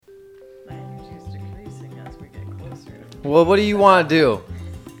Well, what do you want to do?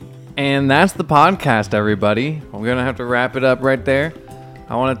 And that's the podcast, everybody. We're going to have to wrap it up right there.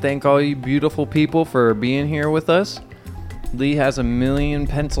 I want to thank all you beautiful people for being here with us. Leigh has a million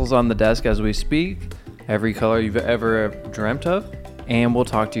pencils on the desk as we speak. Every color you've ever dreamt of. And we'll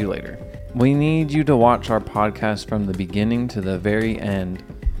talk to you later. We need you to watch our podcast from the beginning to the very end.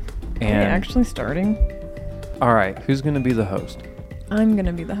 And are we actually starting? All right, who's going to be the host? I'm going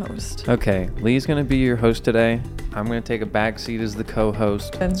to be the host. Okay, Leigh's going to be your host today. I'm going to take a back seat as the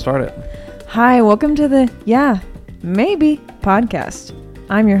co-host. And start it. Hi, welcome to the Yeah, Maybe podcast.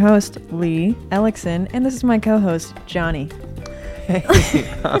 I'm your host, Leigh Ellickson, and this is my co-host, Johnny. Hey,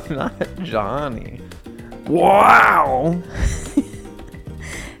 I'm not Johnny. Wow.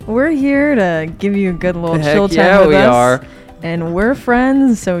 We're here to give you a good little Heck chill time yeah, with we us. are. And we're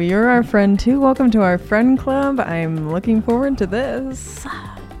friends, so you're our friend too. Welcome to our friend club. I'm looking forward to this.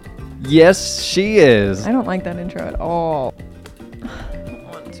 Yes, she is. I don't like that intro at all. I don't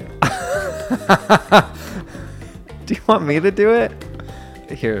want to. Do you want me to do it?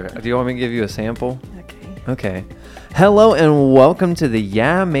 Here, do you want me to give you a sample? Okay. Hello and welcome to the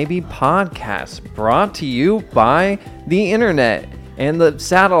Yeah Maybe podcast, brought to you by the internet and the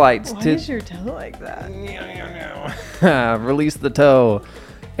satellites. Why is your toe like that? Release the toe.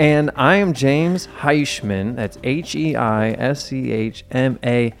 And I am James Heischman. That's Heischman.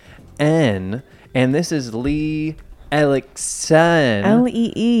 And this is Leigh Ellickson.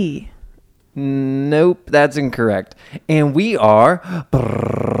 L-E-E. Nope, that's incorrect. And we are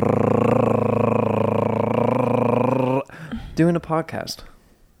doing a podcast.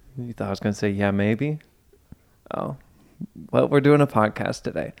 You thought I was going to say, yeah, maybe? Oh. Well, we're doing a podcast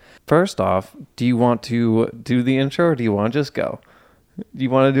today. First off, do you want to do the intro or do you want to just go? Do you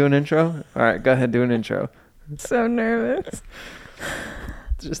want to do an intro? All right, go ahead, do an intro. I'm so nervous.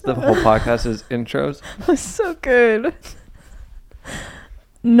 Just the whole podcast is intros. It's so good.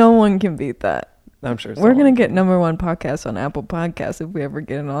 No one can beat that. I'm sure. We're going to get #1 podcast on Apple Podcasts if we ever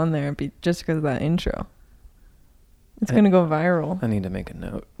get it on there, just because of that intro. It's going to go viral. I need to make a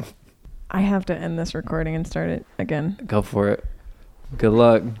note. I have to end this recording and start it again. Go for it. Good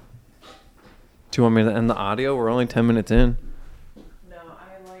luck. Do you want me to end the audio? We're only 10 minutes in. No,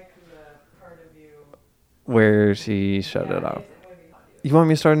 I like the part of you where she shut it off. You want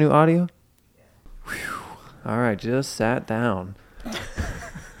me to start a new audio? Yeah. Whew. All right, just sat down.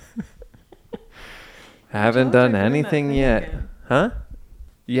 Haven't done anything yet. Again. Huh?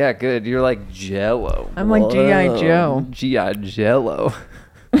 Yeah, good. You're like Jello. I'm like G.I. Joe. G.I. Jello.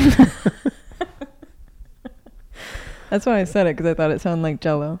 That's why I said it, because I thought it sounded like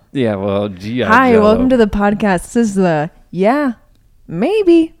Jello. Yeah, well, G.I. Hi, Jello. welcome to the podcast. This is the Yeah,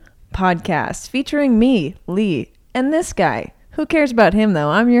 Maybe podcast featuring me, Leigh, and this guy. Who cares about him, though?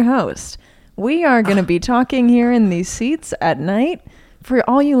 I'm your host. We are going to be talking here in these seats at night. For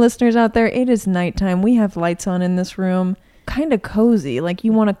all you listeners out there, it is nighttime. We have lights on in this room. Kind of cozy, like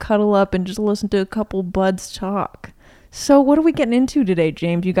you want to cuddle up and just listen to a couple buds talk. So what are we getting into today,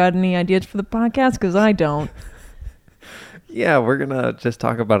 James? You got any ideas for the podcast? Because I don't. Yeah, we're going to just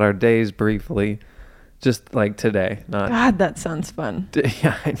talk about our days briefly. Just like today. God, that sounds fun.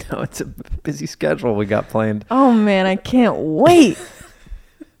 Yeah, I know. It's a busy schedule we got planned. Oh, man, I can't wait.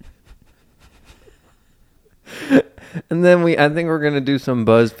 And then I think we're going to do some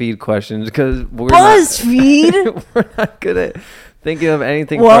BuzzFeed questions because we're BuzzFeed? We're not good at thinking of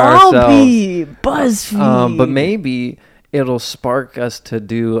anything well, for ourselves. I'll be BuzzFeed. But maybe it'll spark us to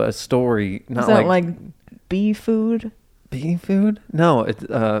do a story. Not Is that like bee food? Bee food? No, it's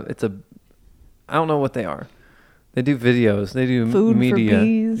a. I don't know what they are. They do videos. They do food media. For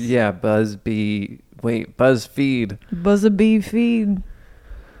bees? Yeah, BuzzFeed. Buzzabee feed.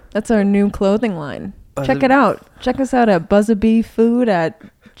 That's our new clothing line. Check it out. Check us out at Buzzabee Food at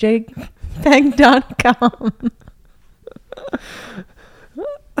jpeg.com.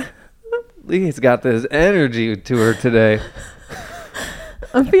 Leigh's got this energy to her today.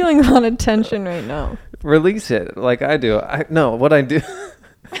 I'm feeling a lot of tension right now. Release it like I do. What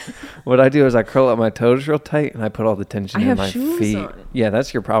I do is I curl up my toes real tight and I put all the tension in my feet. On. Yeah,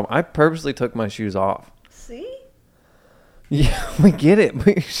 that's your problem. I purposely took my shoes off. See? Yeah, we get it.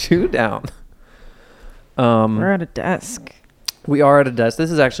 Put your shoe down. We're at a desk. We are at a desk.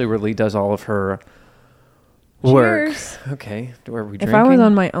 This is actually where Leigh does all of her work. Cheers. Okay. Are we drinking? If I was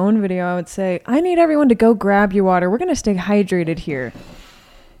on my own video, I would say, I need everyone to go grab your water. We're going to stay hydrated here.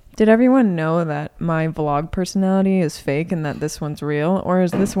 Did everyone know that my vlog personality is fake and that this one's real? Or is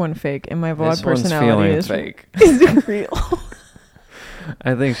this one fake and my vlog personality is fake? Is real?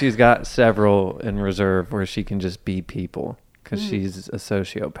 I think she's got several in reserve where she can just be people because she's a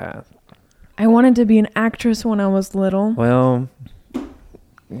sociopath. I wanted to be an actress when I was little. Well,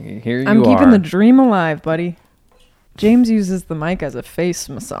 here you are. I'm keeping the dream alive, buddy. James uses the mic as a face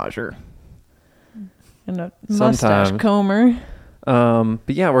massager and a mustache comber.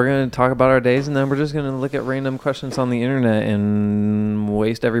 But yeah, we're going to talk about our days, and then we're just going to look at random questions on the internet and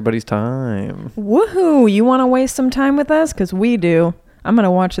waste everybody's time. Woohoo! You want to waste some time with us? Because we do. I'm going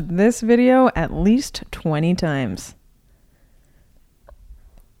to watch this video at least 20 times.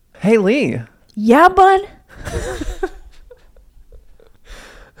 Hey, Leigh. Yeah, bud?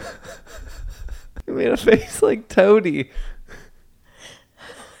 You made a face like Toady.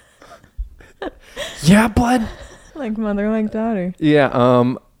 Yeah, bud. Like mother, like daughter.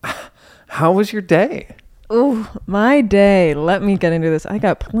 Yeah, how was your day? Ooh, my day. Let me get into this. I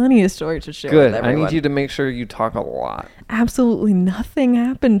got plenty of stories to share with everyone. I need you to make sure you talk a lot. Absolutely nothing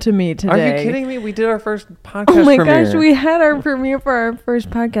happened to me today. Are you kidding me? We did our first podcast Oh my premiere. gosh, we had our premiere for our first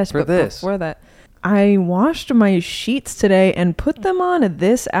podcast. For this. Before that, I washed my sheets today and put them on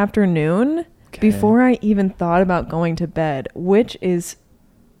this afternoon before I even thought about going to bed, which is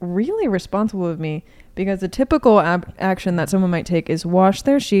really responsible of me. Because the typical action that someone might take is wash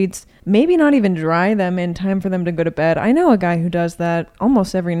their sheets, maybe not even dry them in time for them to go to bed. I know a guy who does that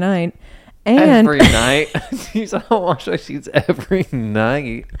almost every night. And every night? Jeez, I don't wash my sheets every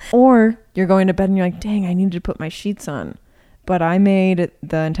night. Or you're going to bed and you're like, dang, I need to put my sheets on. But I made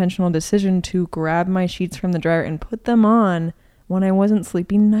the intentional decision to grab my sheets from the dryer and put them on when I wasn't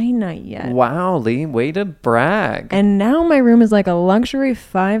sleeping night yet. Wow, Leigh, way to brag. And now my room is like a luxury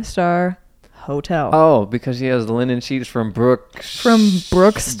 5-star hotel. Oh, because he has linen sheets from Brookstone.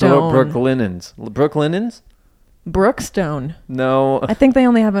 Brooklinens? Brookstone. No. I think they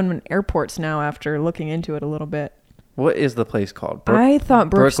only have them in airports now after looking into it a little bit. What is the place called? I thought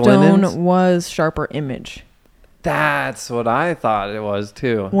Brookstone was Sharper Image. That's what I thought it was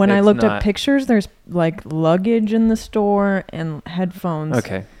too. When I looked up pictures, there's like luggage in the store and headphones.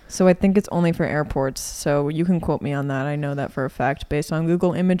 Okay. So I think it's only for airports. So you can quote me on that. I know that for a fact based on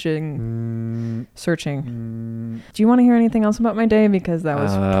Google imaging searching. Do you want to hear anything else about my day? Because that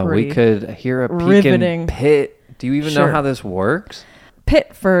was pretty we could hear a peek riveting. In pit. Do you even know how this works?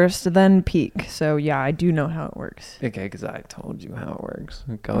 Pit first, then peak. So yeah, I do know how it works. Okay, because I told you how it works.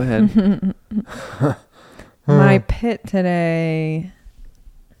 Go ahead. My pit today.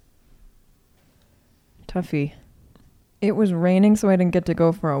 Toughie. It was raining, so I didn't get to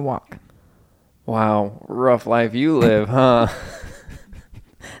go for a walk. Wow, rough life you live, huh?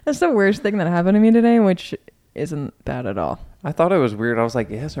 That's the worst thing that happened to me today, which isn't bad at all. I thought it was weird. I was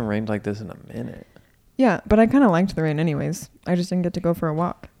like, it hasn't rained like this in a minute. Yeah, but I kind of liked the rain anyways. I just didn't get to go for a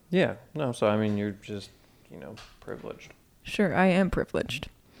walk. Yeah, no, so I mean, you're just, privileged. Sure, I am privileged.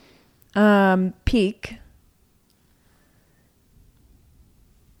 Peak.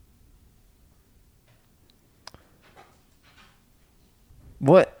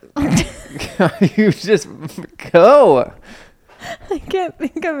 What? You just go. I can't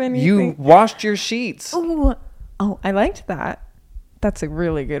think of anything. You washed your sheets. Ooh. Oh, I liked that. That's a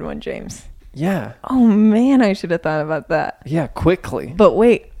really good one, James. Yeah. Oh, man, I should have thought about that. Yeah, quickly. But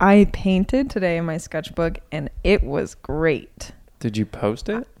wait, I painted today in my sketchbook, and it was great. Did you post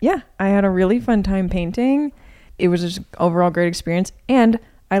it? Yeah, I had a really fun time painting. It was just overall great experience, and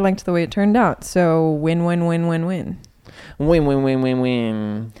I liked the way it turned out. So win, win, win, win, win. Win, win, win, win,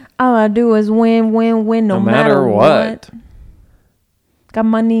 win. All I do is win, win, win, no matter what. Got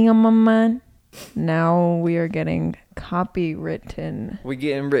money on my mind. Now we are getting copywritten. We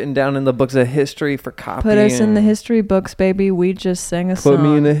getting written down in the books of history for copying. Put us in the history books, baby. We just sang a song. Put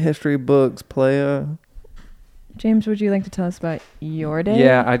me in the history books, playa. James, would you like to tell us about your day?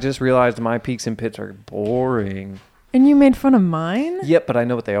 Yeah, I just realized my peaks and pits are boring. And you made fun of mine? Yep, but I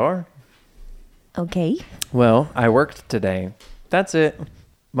know what they are. Okay. Well, I worked today. That's it.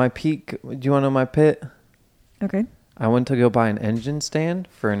 My peak. Do you want to know my pit? Okay. I went to go buy an engine stand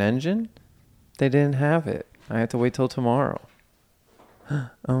for an engine. They didn't have it. I have to wait till tomorrow.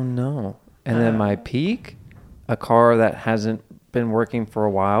 Oh, no. And then my peak, a car that hasn't been working for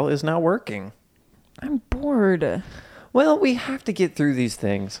a while is not working. I'm bored. Well, we have to get through these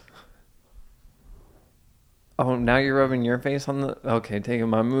things. Oh, now you're rubbing your face on the... Okay, taking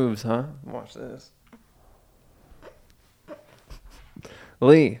my moves, huh? Watch this.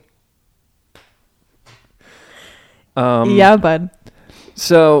 Leigh. Yeah, bud.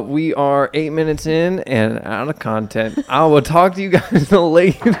 So we are 8 minutes in and out of content. I will talk to you guys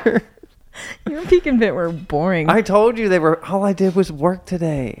later. Your peak and pit were boring. I told you they were... All I did was work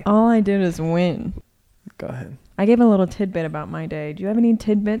today. All I did is win. Go ahead. I gave a little tidbit about my day. Do you have any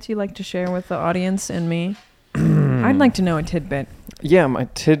tidbits you'd like to share with the audience and me? I'd like to know a tidbit. Yeah, my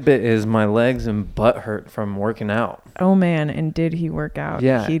tidbit is my legs and butt hurt from working out. Oh, man. And did he work out?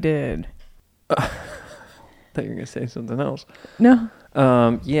 Yeah. He did. I thought you were going to say something else. No.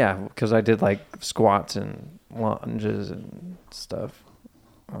 Yeah, because I did like squats and lunges and stuff.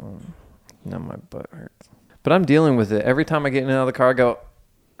 Now my butt hurts. But I'm dealing with it. Every time I get in and out of the car, I go,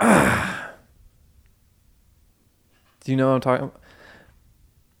 ah. Do you know what I'm talking about?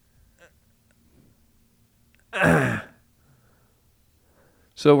 Ah.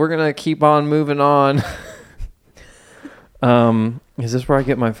 So we're going to keep on moving on. Is this where I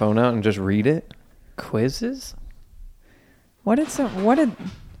get my phone out and just read it? Quizzes? What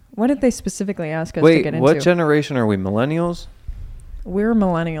did they specifically ask us to Wait, get into? what generation are we? Millennials? We're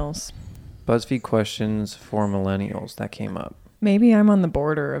millennials. BuzzFeed questions for millennials. That came up. Maybe I'm on the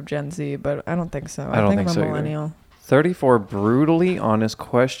border of Gen Z, but I don't think so. I don't think I'm so a either. millennial. 34 brutally honest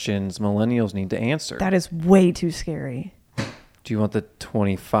questions millennials need to answer. That is way too scary. Do you want the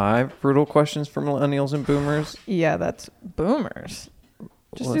 25 brutal questions for millennials and boomers? Yeah, that's boomers.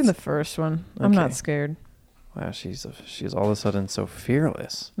 Just do the first one. I'm not scared. Wow, she's all of a sudden so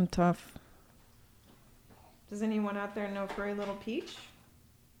fearless. I'm tough. Does anyone out there know Furry Little Peach?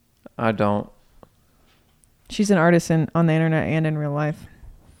 I don't. She's an artist on the internet and in real life.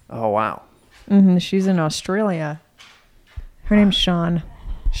 Oh, wow. Mm-hmm. She's in Australia. Her name's Sean.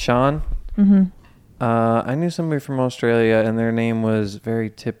 Sean? Mm-hmm. I knew somebody from Australia, and their name was very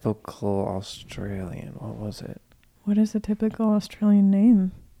typical Australian. What was it? What is a typical Australian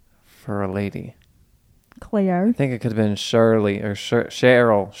name? For a lady. Claire. I think it could have been Shirley or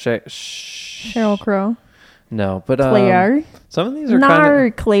Cheryl. Cheryl Crow. No, but Claire. some of these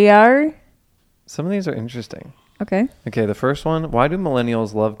are Claire. Some of these are interesting. Okay. Okay, the first one. Why do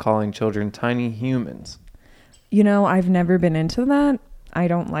millennials love calling children tiny humans? You know, I've never been into that. I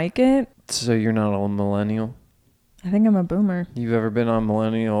don't like it. So you're not a millennial? I think I'm a boomer. You've ever been on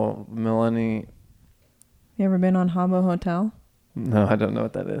You ever been on Habbo Hotel? No, I don't know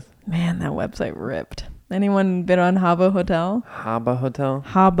what that is. Man, that website ripped. Anyone been on Habbo Hotel? Habba Hotel?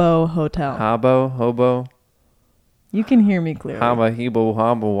 Habbo Hotel. Habbo? Hobo? You can hear me clearly. Habba, hebo,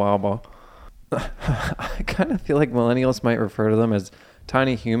 habbo, wabba. I kind of feel like millennials might refer to them as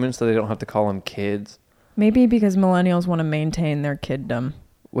tiny humans so they don't have to call them kids. Maybe because millennials want to maintain their kiddom.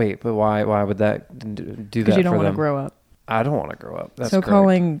 Wait, but why would that do that Because you don't for want to them? grow up. I don't want to grow up. That's so correct.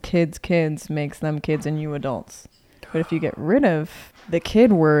 calling kids makes them kids and you adults. But if you get rid of the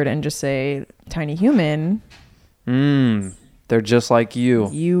kid word and just say tiny human, they're just like you.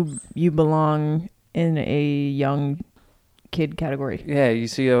 You belong in a young kid category. Yeah, you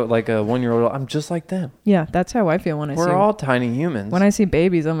see a 1-year-old. I'm just like them. Yeah, that's how I feel when I see. We're all tiny humans. When I see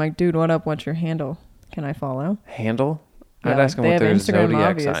babies, I'm like, dude, what up? What's your handle? Can I follow? Handle? Yeah, I'd ask them they what have their Instagram,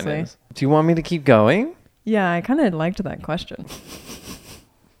 zodiac sign obviously. is. Do you want me to keep going? Yeah, I kind of liked that question.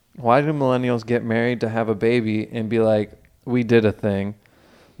 Why do millennials get married to have a baby and be like, we did a thing?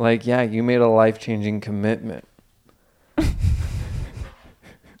 Like, yeah, you made a life-changing commitment.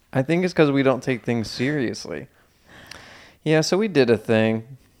 I think it's because we don't take things seriously. Yeah, so we did a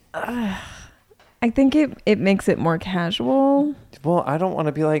thing. I think it makes it more casual. Well, I don't want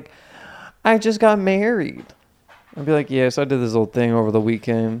to be like, I just got married. I'd be like, yes, I did this little thing over the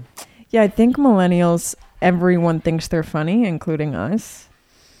weekend. Yeah, I think millennials, everyone thinks they're funny, including us.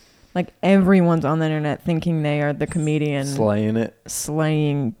 Like, everyone's on the internet thinking they are the comedian.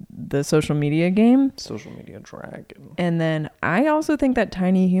 Slaying the social media game. Social media dragon. And then I also think that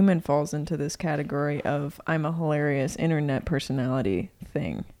tiny human falls into this category of I'm a hilarious internet personality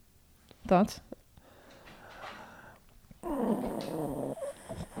thing. Thoughts?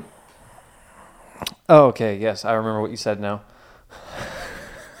 Oh, okay. Yes, I remember what you said now.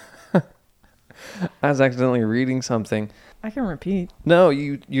 I was accidentally reading something. I can repeat. No,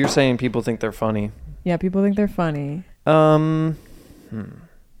 you're saying people think they're funny. Yeah, people think they're funny. And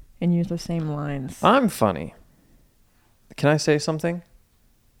use the same lines. I'm funny. Can I say something?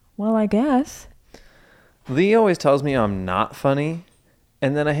 Well, I guess. Lee always tells me I'm not funny,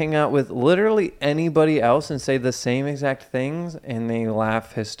 and then I hang out with literally anybody else and say the same exact things, and they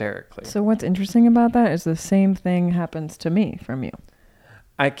laugh hysterically. So what's interesting about that is the same thing happens to me from you.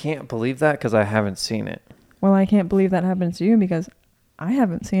 I can't believe that because I haven't seen it. Well, I can't believe that happens to you because I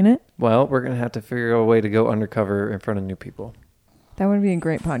haven't seen it. Well, we're going to have to figure out a way to go undercover in front of new people. That would be a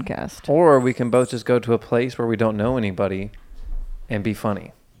great podcast. Or we can both just go to a place where we don't know anybody and be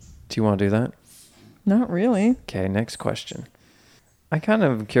funny. Do you want to do that? Not really. Okay, next question. I kind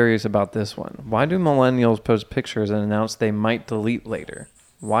of am curious about this one. Why do millennials post pictures and announce they might delete later?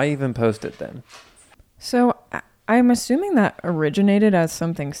 Why even post it then? So I'm assuming that originated as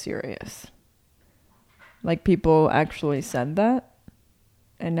something serious. Like people actually said that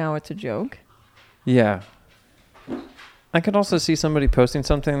and now it's a joke. Yeah. I could also see somebody posting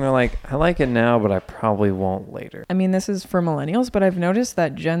something and they're like, I like it now, but I probably won't later. I mean, this is for millennials, but I've noticed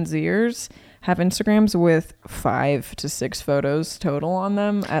that Gen Zers have Instagrams with 5 to 6 photos total on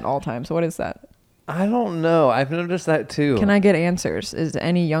them at all times. What is that? I don't know. I've noticed that too. Can I get answers? Is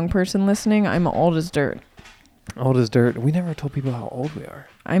any young person listening? I'm old as dirt. Old as dirt. We never told people how old we are.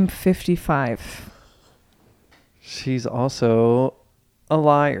 I'm 55. She's also a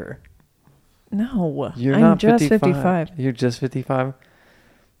liar. No, You're I'm not just 55. You're just 55?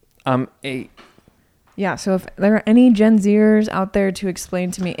 I'm 8. Yeah, so if there are any Gen Zers out there to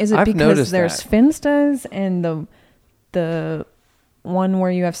explain to me, is it I've because noticed there's that. Finstas and the one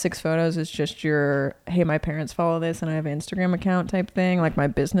where you have 6 photos is just your, hey, my parents follow this and I have an Instagram account type thing, like my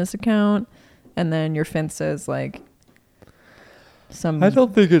business account, and then your Finsta is like some I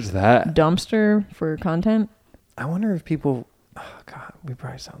don't think it's that. dumpster for content? I wonder if people... Oh, God, we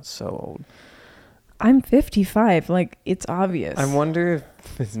probably sound so old. I'm 55. Like, it's obvious. I wonder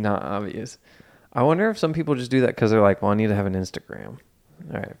if it's not obvious. I wonder if some people just do that because they're like, well, I need to have an Instagram.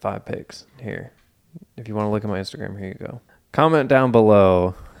 All right, 5 pics. Here. If you want to look at my Instagram, here you go. Comment down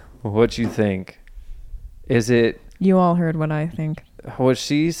below what you think. Is it You all heard what I think. what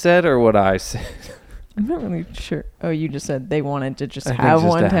she said or what I said? I'm not really sure. Oh, you just said they wanted to just I think have just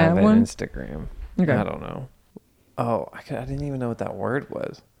one to to have an one? Instagram. Okay. I don't know. Oh, I didn't even know what that word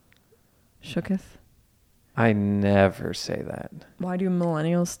was. Shooketh. I never say that. Why do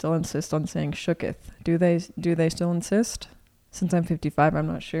millennials still insist on saying shooketh? Do they still insist? Since I'm 55, I'm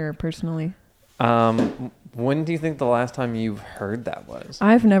not sure personally. When do you think the last time you've heard that was?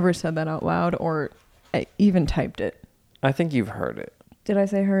 I've never said that out loud or I even typed it. I think you've heard it. Did I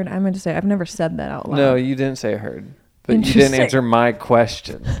say heard? I meant to say I've never said that out loud. No, you didn't say heard. But you didn't Interesting. answer my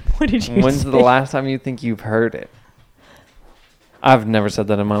question. What did you When's say? the last time you think you've heard it? I've never said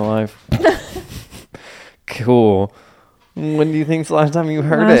that in my life. Cool. When do you think's the last time you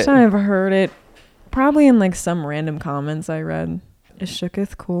heard Last it? time I've heard it, probably in like some random comments I read. Is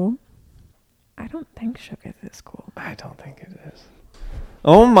shooketh cool? I don't think shooketh is cool. I don't think it is.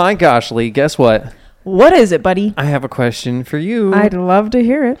 Oh my gosh, Lee, guess what? What is it, buddy? I have a question for you. I'd love to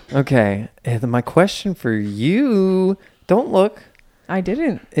hear it. Okay. And my question for you, don't look, I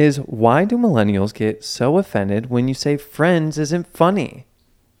didn't. is why do millennials get so offended when you say Friends isn't funny?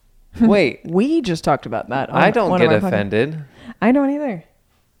 Wait, We just talked about that. On I don't one of get our podcasts. offended. I don't either.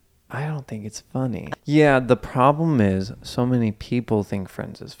 I don't think it's funny. Yeah, the problem is so many people think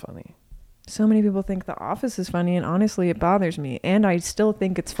Friends is funny. So many people think The Office is funny, and honestly, it bothers me. And I still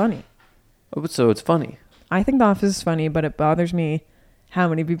think it's funny. Oh, so it's funny. I think The Office is funny, but it bothers me how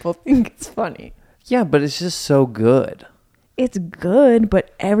many people think it's funny. Yeah, but it's just so good. It's good,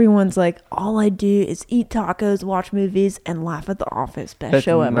 but everyone's like, all I do is eat tacos, watch movies, and laugh at The Office. Best That's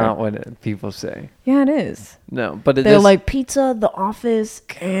show ever. not what people say. Yeah, it is. No, but it They're is. like pizza, The Office,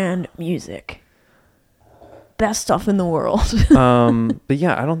 and music. Best stuff in the world. But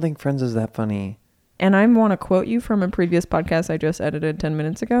yeah, I don't think Friends is that funny. And I want to quote you from a previous podcast I just edited 10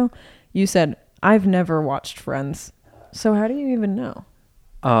 minutes ago. You said, I've never watched Friends. So how do you even know?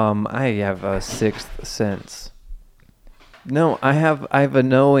 I have a sixth sense. No, I have a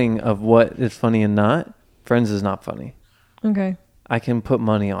knowing of what is funny and not. Friends is not funny. Okay. I can put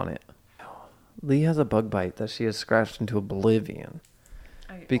money on it. Lee has a bug bite that she has scratched into oblivion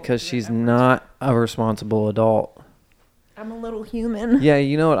because she's not a responsible adult. I'm a little human. Yeah,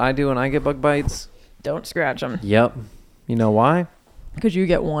 you know what I do when I get bug bites? Don't scratch them. Yep. You know why? Because you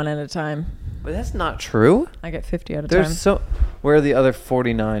get one at a time. But that's not true. I get 50 at a There's time. so... Where are the other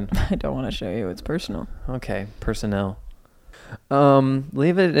 49? I don't want to show you. It's personal. Okay, personnel.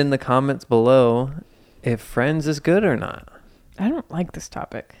 Leave it in the comments below if Friends is good or not. I don't like this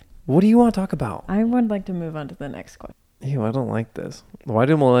topic. What do you want to talk about? I would like to move on to the next question. Ew, I don't like this. Why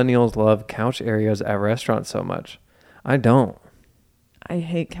do millennials love couch areas at restaurants so much? I don't. I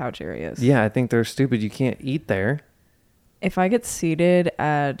hate couch areas. Yeah, I think they're stupid. You can't eat there. If I get seated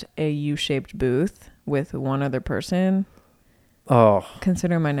at a U-shaped booth with one other person, Oh,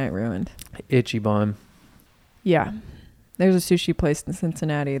 consider my night ruined. itchy bun. Yeah. There's a sushi place in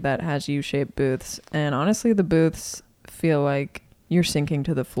Cincinnati that has U-shaped booths. And honestly, the booths feel like you're sinking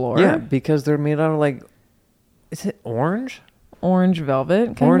to the floor. Yeah, because they're made out of like, is it orange? Orange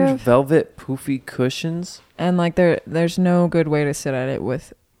velvet, kind Orange of. velvet poofy cushions. And like there's no good way to sit at it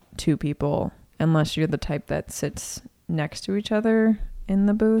with 2 people unless you're the type that sits next to each other in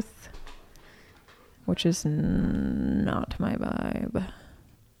the booth, which is not my vibe.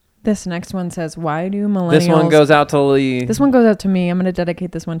 This next one says, why do millennials... This one goes out to Leigh. This one goes out to me. I'm going to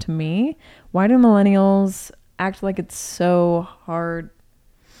dedicate this one to me. Why do millennials act like it's so hard?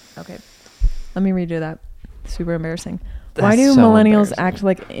 Okay. Let me redo that. Super embarrassing. Why do millennials act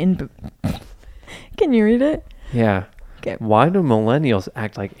like... Can you read it? Yeah. Okay. Why do millennials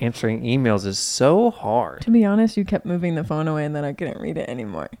act like answering emails is so hard? To be honest, you kept moving the phone away and then I couldn't read it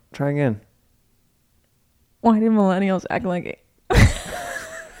anymore. Try again. Why do millennials act like...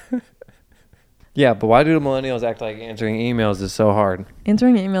 Yeah, but why do millennials act like answering emails is so hard?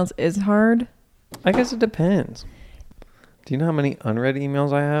 Answering emails is hard. I guess it depends. Do you know how many unread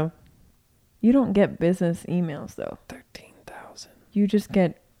emails I have? You don't get business emails, though. 13,000. You just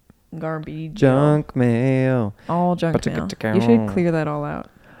get garbage. Junk mail. All junk mail. You should clear that all out.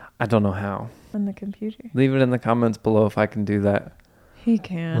 I don't know how. On the computer. Leave it in the comments below if I can do that. He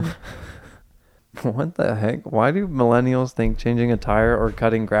can. What the heck? Why do millennials think changing a tire or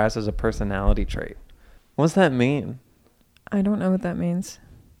cutting grass is a personality trait? What's that mean? I don't know what that means.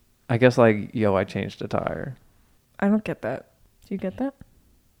 I guess like, yo, I changed a tire. I don't get that. Do you get that?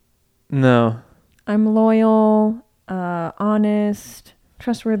 No. I'm loyal, honest,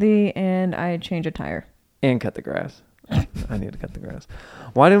 trustworthy, and I change a tire. And cut the grass. I need to cut the grass.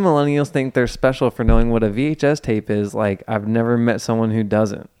 Why do millennials think they're special for knowing what a VHS tape is? Like, I've never met someone who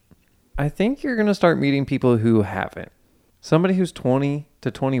doesn't. I think you're going to start meeting people who haven't. Somebody who's 20 to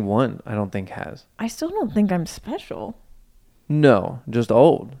 21, I don't think has. I still don't think I'm special. No, just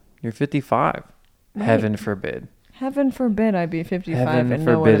old. You're 55. Right. Heaven forbid. Heaven forbid I be 55 Heaven and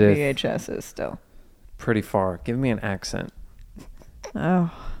know what a forbid VHS is still. Pretty far. Give me an accent.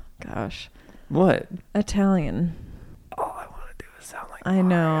 Oh, gosh. What? Italian. All I want to do is sound like I Mario.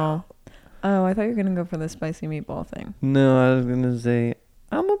 know. Oh, I thought you were going to go for the spicy meatball thing. No, I was going to say,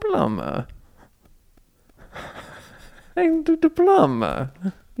 I'm a plumber. I'm the plumber.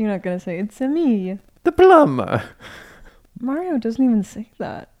 You're not going to say, it's a me. The plumber. Mario doesn't even say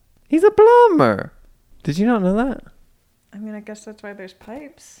that. He's a plumber. Did you not know that? I mean, I guess that's why there's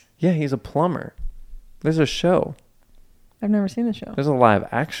pipes. Yeah, he's a plumber. There's a show. I've never seen the show. There's a live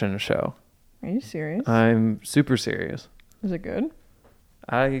action show. Are you serious? I'm super serious. Is it good?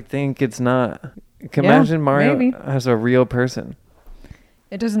 I think it's not. Imagine Mario maybe. as a real person.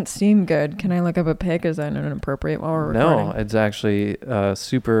 It doesn't seem good. Can I look up a pic? Is that inappropriate while we're recording? No, it's actually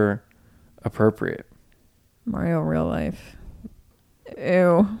super appropriate. Mario real life.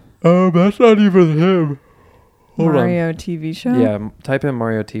 Ew. Oh, that's not even him. Hold Mario on. TV show? Yeah, type in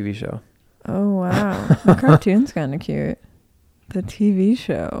Mario TV show. Oh, wow. The cartoon's kind of cute. The TV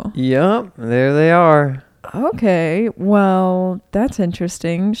show. Yep, there they are. Okay, well, that's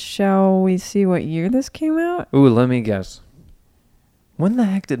interesting. Shall we see what year this came out? Ooh, let me guess. When the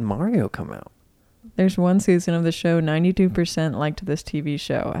heck did Mario come out? There's one season of the show. 92% liked this TV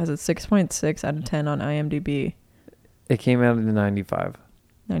show. It has a 6.6 out of 10 on IMDb. It came out in 95.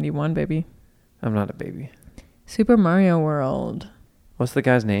 91, baby. I'm not a baby. Super Mario World. What's the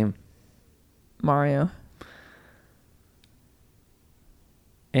guy's name? Mario.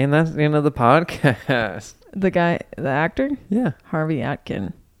 And that's the end of the podcast. The guy, the actor? Yeah. Harvey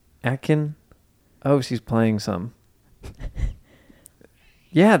Atkin. Atkin? Oh, she's playing some.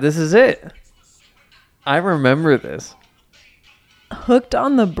 Yeah, this is it. I remember this. Hooked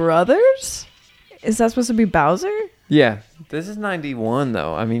on the Brothers? Is that supposed to be Bowser? Yeah. This is 91,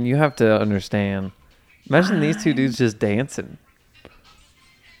 though. I mean, you have to understand. Imagine these two dudes just dancing.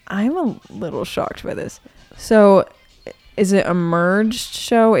 I'm a little shocked by this. So, is it a merged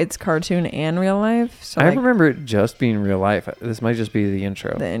show? It's cartoon and real life? So I remember it just being real life. This might just be the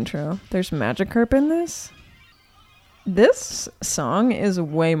intro. The intro. There's Magikarp in this? This song is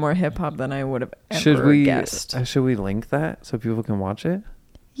way more hip-hop than I would have ever guessed. Should we link that so people can watch it?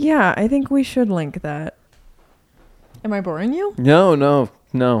 Yeah, I think we should link that. Am I boring you? No.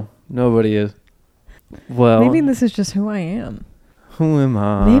 Nobody is. Well, Maybe this is just who I am. Who am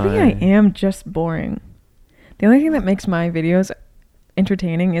I? Maybe I am just boring. The only thing that makes my videos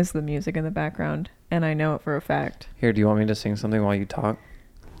entertaining is the music in the background, and I know it for a fact. Here, do you want me to sing something while you talk?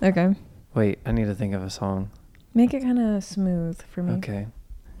 Okay. Wait, I need to think of a song. Make it kind of smooth for me. Okay.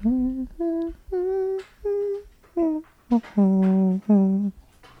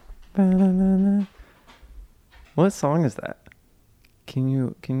 What song is that? Can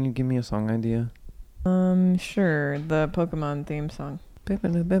you give me a song idea? Sure. The Pokemon theme song.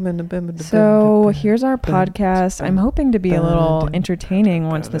 So here's our podcast. I'm hoping to be a little entertaining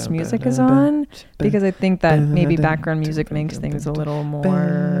once this music is on, because I think that maybe background music makes things a little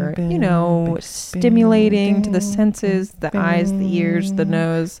more, stimulating to the senses, the eyes, the ears, the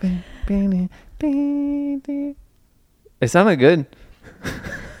nose. It sounded good.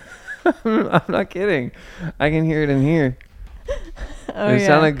 I'm not kidding. I can hear it in here. Oh, It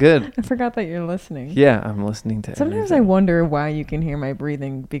sounded good. I forgot that you're listening. Yeah, I'm listening to Sometimes I wonder why you can hear my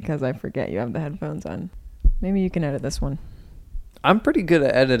breathing because I forget you have the headphones on. Maybe you can edit this one. I'm pretty good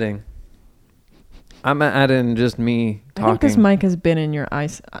at editing. I'm adding just me talking. I think this mic has been in your eye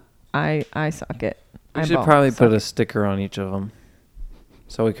socket. We should probably put a sticker on each of them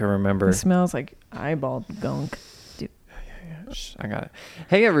so we can remember. It smells like eyeball gunk. Yeah. Shh, I got it.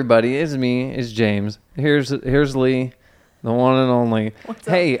 Hey, everybody. It's me. It's James. Here's Leigh, the one and only. What's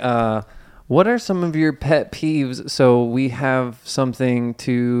hey, what are some of your pet peeves so we have something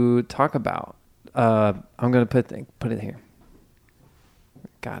to talk about? I'm going to put it here.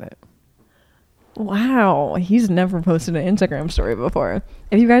 Got it. Wow, he's never posted an Instagram story before.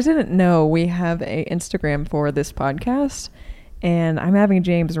 If you guys didn't know, we have a Instagram for this podcast, and I'm having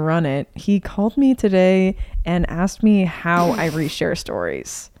James run it. He called me today and asked me how I reshare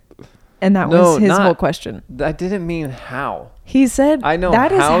stories. And that was his whole question. I didn't mean how. He said I know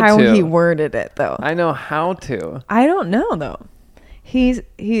that is how he worded it, though. I know how to. I don't know, though. He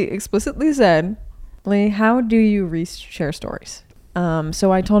explicitly said, Leigh, how do you reshare stories?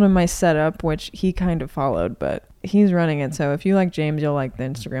 So I told him my setup, which he kind of followed, but he's running it. So if you like James, you'll like the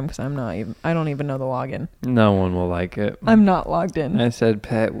Instagram because I don't even know the login. No one will like it. I'm not logged in. I said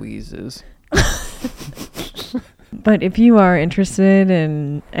pet wheezes. But if you are interested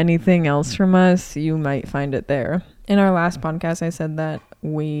in anything else from us, you might find it there. In our last podcast, I said that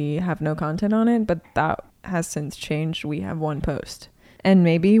we have no content on it, but that has since changed. We have one post. And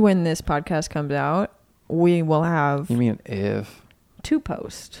maybe when this podcast comes out, we will have... You mean if? 2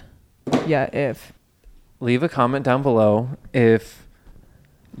 posts. Yeah, if. Leave a comment down below if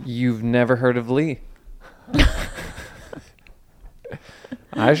you've never heard of Leigh.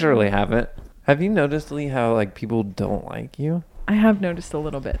 I surely haven't. Have you noticed, Leigh, how like people don't like you? I have noticed a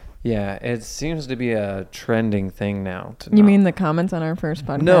little bit. Yeah, it seems to be a trending thing now. You mean the comments on our first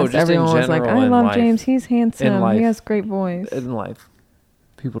podcast? No, just everyone in was like, general I in love life. James. He's handsome. In life. He has great voice. In life,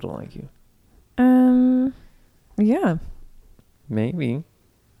 people don't like you. Yeah. Maybe.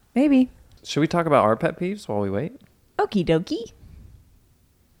 Should we talk about our pet peeves while we wait? Okie dokie.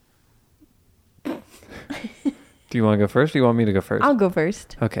 Do you want to go first or do you want me to go first? I'll go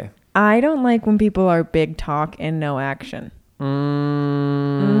first. Okay. I don't like when people are big talk and no action.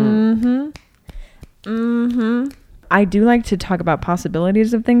 I do like to talk about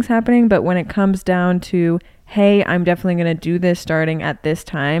possibilities of things happening, but when it comes down to, hey, I'm definitely going to do this starting at this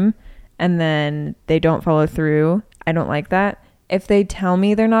time, and then they don't follow through, I don't like that. If they tell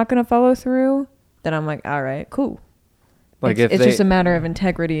me they're not going to follow through, then I'm like, all right, cool. Like it's just a matter of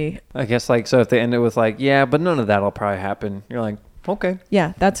integrity. I guess like, so if they end it with like, yeah, but none of that'll probably happen. You're like, okay.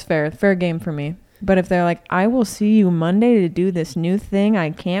 Yeah, that's fair. Fair game for me. But if they're like, I will see you Monday to do this new thing, I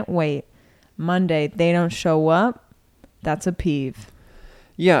can't wait. Monday, they don't show up. That's a peeve.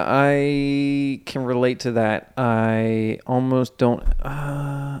 Yeah, I can relate to that. I almost don't...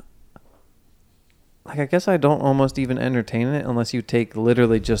 I guess I don't almost even entertain it unless you take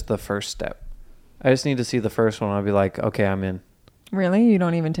literally just the first step. I just need to see the first one. I'll be like, okay, I'm in. Really? You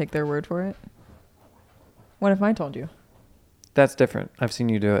don't even take their word for it? What if I told you? That's different. I've seen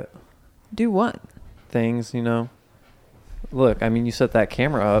you do it. Do what? Things, you know. Look, I mean, you set that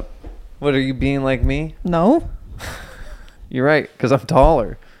camera up. What, are you being like me? No. You're right, because I'm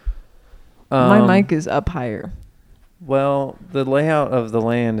taller. My mic is up higher. Well, the layout of the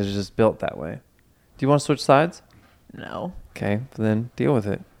land is just built that way. Do you want to switch sides? No. Okay, then deal with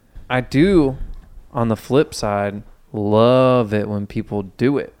it. I do, on the flip side, love it when people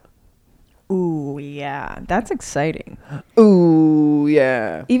do it. Ooh, yeah. That's exciting. Ooh,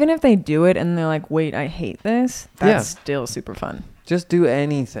 yeah. Even if they do it and they're like, wait, I hate this, that's still super fun. Just do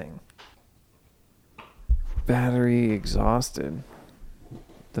anything. Battery exhausted.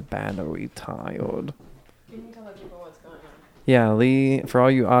 The battery tired. Can you tell the people what's going on? Yeah, Leigh, for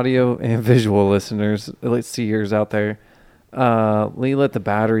all you audio and visual listeners, let's see yours out there. Leigh let the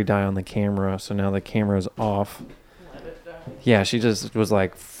battery die on the camera, so now the camera's off. Let it die. Yeah, she just was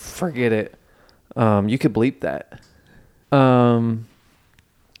like, forget it. You could bleep that.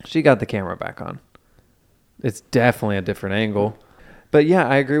 She got the camera back on. It's definitely a different angle. But yeah,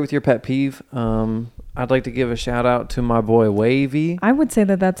 I agree with your pet peeve. I'd like to give a shout out to my boy Wavy. I would say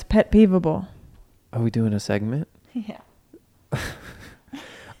that that's pet peeveable. Are we doing a segment? Yeah.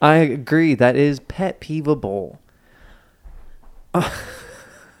 I agree. That is pet peeveable. But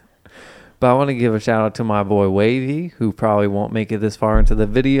I want to give a shout out to my boy Wavy, who probably won't make it this far into the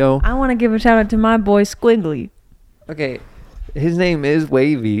video. I want to give a shout out to my boy Squiggly. Okay, his name is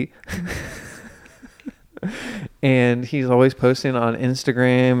Wavy. And he's always posting on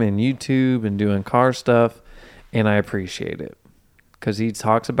Instagram and YouTube and doing car stuff. And I appreciate it because he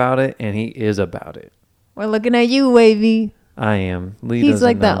talks about it and he is about it. We're looking at you, Wavy. I am. Lee He's doesn't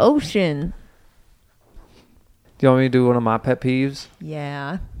like know. the ocean. Do you want me to do one of my pet peeves?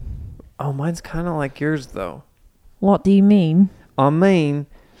 Yeah. Oh, mine's kind of like yours, though. What do you mean?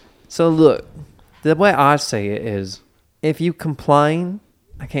 So look, the way I say it is, if you complain,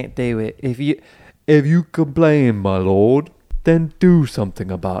 I can't do it. If you complain, my lord, then do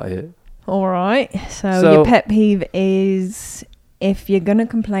something about it. All right. So your pet peeve is if you're going to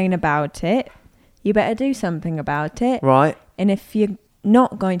complain about it, you better do something about it. Right. And if you're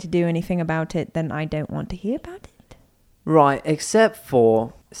not going to do anything about it, then I don't want to hear about it. Right. Except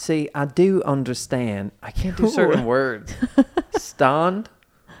for, see, I do understand. I can't do certain words. Stand.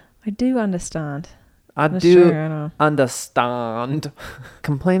 I do understand. I That's do true, I know. understand.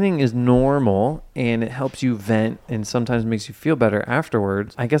 Complaining is normal and it helps you vent and sometimes makes you feel better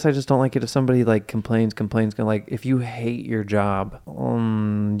afterwards. I guess I just don't like it if somebody like complains. Like if you hate your job,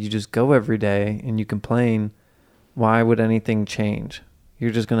 you just go every day and you complain. Why would anything change?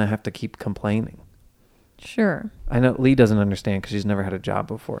 You're just going to have to keep complaining. Sure. I know Lee doesn't understand because she's never had a job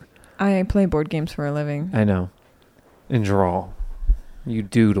before. I play board games for a living. I know. And draw. You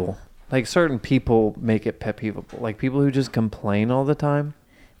doodle. Like certain people make it pet peeveable. Like people who just complain all the time.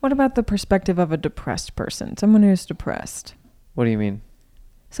 What about the perspective of a depressed person? Someone who's depressed. What do you mean?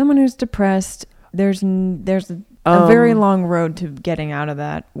 Someone who's depressed, there's a very long road to getting out of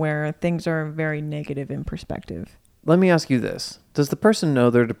that where things are very negative in perspective. Let me ask you this. Does the person know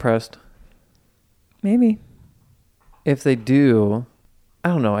they're depressed? Maybe. If they do, I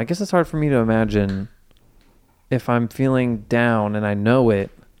don't know. I guess it's hard for me to imagine if I'm feeling down and I know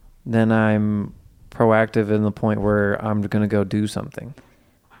it, then I'm proactive in the point where I'm going to go do something.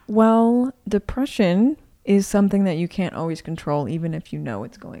 Well, depression is something that you can't always control even if you know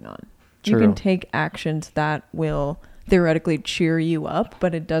what's going on. True. You can take actions that will theoretically cheer you up,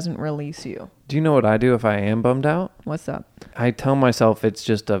 but it doesn't release you. Do you know what I do if I am bummed out? What's up? I tell myself it's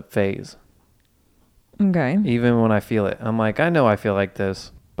just a phase. Okay. Even when I feel it. I'm like, I know I feel like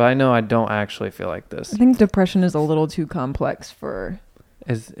this, but I know I don't actually feel like this. I think depression is a little too complex for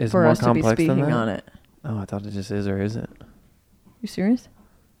Is for more us to be complex than speaking that? on it. Oh, I thought it just is or isn't. You serious?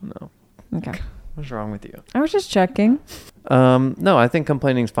 No. Okay. What's wrong with you? I was just checking. No, I think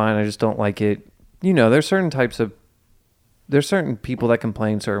complaining's fine. I just don't like it. You know, there's certain people that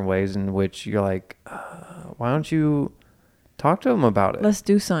complain certain ways in which you're like, why don't you talk to them about it? Let's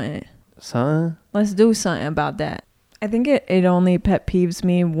do something. Son? Let's do something about that. I think it only pet peeves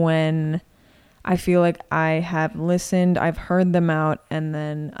me when I feel like I have listened, I've heard them out, and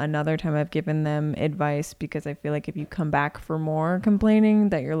then another time I've given them advice because I feel like if you come back for more complaining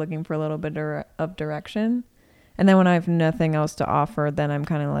that you're looking for a little bit of direction. And then when I have nothing else to offer, then I'm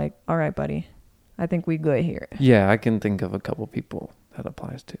kind of like, all right, buddy, I think we good here. Yeah, I can think of a couple people that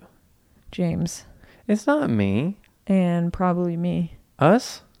applies to. James. It's not me. And probably me.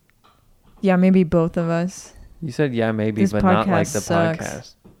 Us? Yeah, maybe both of us. You said yeah, maybe, This but not like podcast the sucks.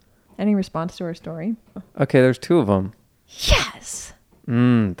 podcast. Any response to our story? Okay, there's two of them. Yes!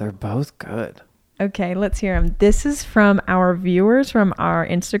 They're both good. Okay, let's hear them. This is from our viewers from our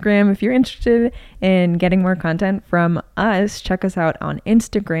Instagram. If you're interested in getting more content from us, check us out on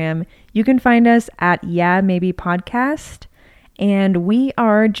Instagram. You can find us at Yeah Maybe Podcast. And we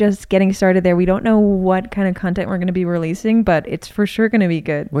are just getting started there. We don't know what kind of content we're going to be releasing, but it's for sure going to be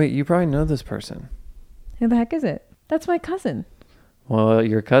good. Wait, you probably know this person. Who the heck is it? That's my cousin. Well,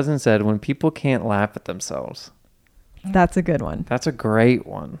 your cousin said when people can't laugh at themselves. That's a good one. That's a great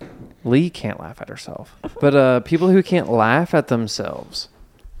one. Lee can't laugh at herself. But people who can't laugh at themselves.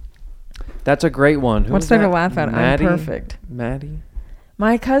 That's a great one. What's there to laugh at? Maddie? I'm perfect. Maddie?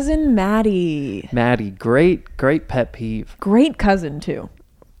 My cousin Maddie. Maddie, great pet peeve. Great cousin, too.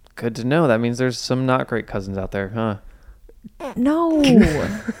 Good to know. That means there's some not great cousins out there, huh? No.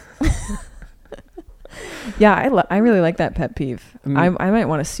 Yeah, I really like that pet peeve. I might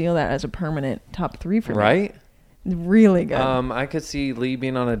want to seal that as a permanent top 3 for me. Right? Really good. I could see Lee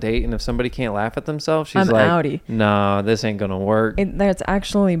being on a date, and if somebody can't laugh at themselves, she's I'm like, outie. "No, this ain't gonna work." That's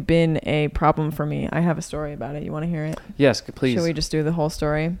actually been a problem for me. I have a story about it. You want to hear it? Yes, please. Should we just do the whole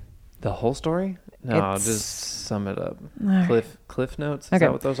story? The whole story? No, just sum it up. Cliff notes? Is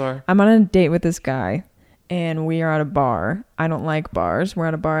that what those are? I'm on a date with this guy, and we are at a bar. I don't like bars. We're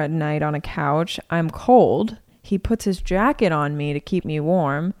at a bar at night on a couch. I'm cold. He puts his jacket on me to keep me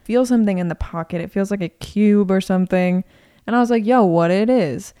warm. Feel something in the pocket. It feels like a cube or something. And I was like, yo, what it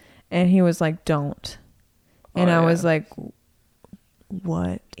is? And he was like, don't. And I was like,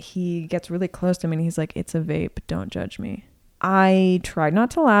 what? He gets really close to me and he's like, it's a vape. Don't judge me. I tried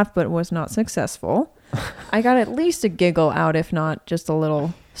not to laugh, but was not successful. I got at least a giggle out, if not just a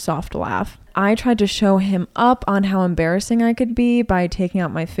little soft laugh. I tried to show him up on how embarrassing I could be by taking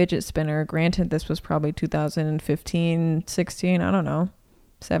out my fidget spinner. Granted, this was probably 2015, 16, I don't know.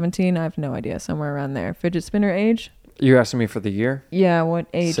 17, I have no idea. Somewhere around there. Fidget spinner age? You're asking me for the year? Yeah, what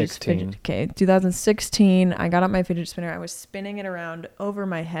age 16. is fidget? Okay, 2016, I got out my fidget spinner. I was spinning it around over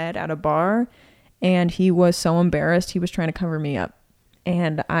my head at a bar, and he was so embarrassed. He was trying to cover me up,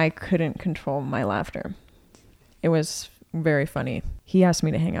 and I couldn't control my laughter. It was very funny. He asked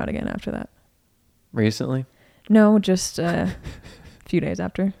me to hang out again after that. Recently? No, just a few days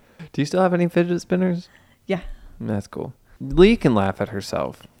after. Do you still have any fidget spinners? Yeah. That's cool. Leigh can laugh at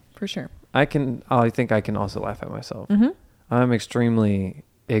herself. For sure. I think I can also laugh at myself. Mm-hmm. I'm extremely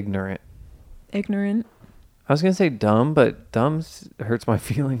ignorant. Ignorant. I was going to say dumb, but dumb hurts my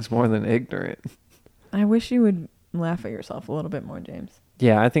feelings more than ignorant. I wish you would laugh at yourself a little bit more, James.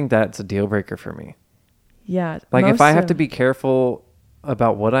 Yeah, I think that's a deal breaker for me. Yeah. Like if I have to be careful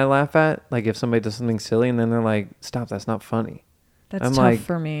about what I laugh at, like if somebody does something silly and then they're like, stop, that's not funny. That's I'm tough like,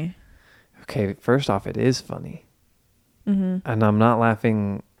 for me. Okay, first off, it is funny. Mm-hmm. And I'm not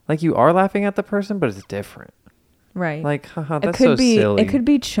laughing, like you are laughing at the person, but it's different. Right. Like, haha, that's it could so be, silly. It could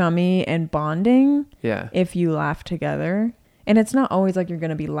be chummy and bonding. Yeah. If you laugh together. And it's not always like you're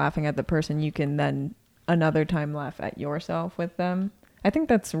going to be laughing at the person. You can then another time laugh at yourself with them. I think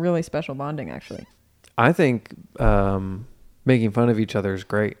that's really special bonding, actually. I think making fun of each other is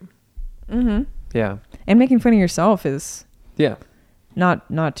great. Mm-hmm. Yeah. And making fun of yourself is... Yeah.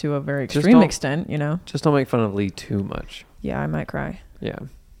 Not to a very extreme extent, you know. Just don't make fun of Leigh too much. Yeah, I might cry. Yeah.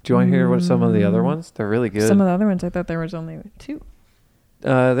 Do you want to hear what some of the other ones? They're really good. Some of the other ones, I thought there was only 2.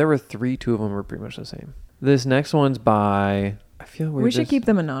 There were 3. 2 of them were pretty much the same. This next one's by... I feel weird. We should keep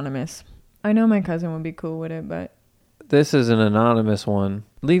them anonymous. I know my cousin would be cool with it, but... This is an anonymous one.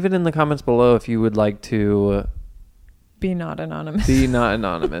 Leave it in the comments below if you would like to... Be not anonymous. Be not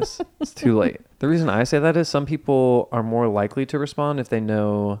anonymous. It's too late. The reason I say that is some people are more likely to respond if they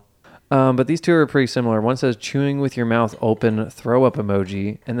know... but these 2 are pretty similar. One says chewing with your mouth open, throw up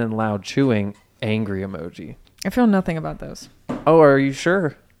emoji, and then loud chewing, angry emoji. I feel nothing about those. Oh, are you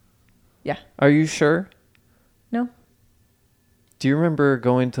sure? Yeah. Are you sure? No. Do you remember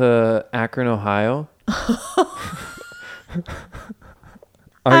going to Akron, Ohio?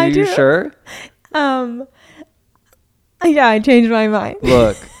 Are you sure? Yeah, I changed my mind.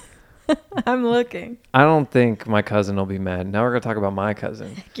 Look. I'm looking. I don't think my cousin will be mad. Now we're going to talk about my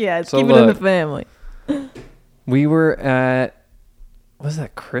cousin. Yeah, keep it in the family. We were at, was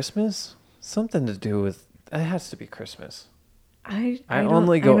that Christmas? Something to do with, it has to be Christmas. I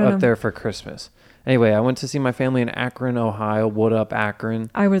only go up there for Christmas. Anyway, I went to see my family in Akron, Ohio. What up,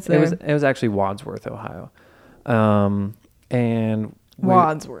 Akron? I was there. It was actually Wadsworth, Ohio. And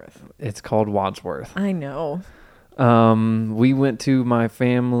Wadsworth. It's called Wadsworth. I know. We went to my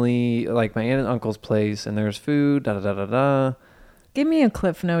family, like my aunt and uncle's place, and there's food, da-da-da-da-da. Give me a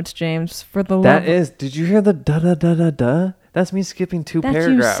Cliff Notes, James, for the love. Did you hear the da-da-da-da-da? That's me skipping 2 paragraphs.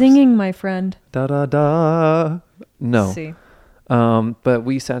 That's you singing, my friend. Da-da-da. No. See. But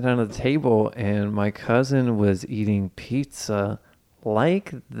we sat down at the table, and my cousin was eating pizza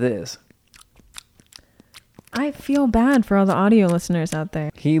like this. I feel bad for all the audio listeners out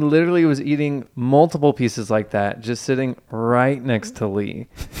there. He literally was eating multiple pieces like that, just sitting right next to Leigh.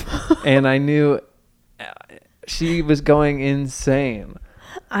 And I knew she was going insane.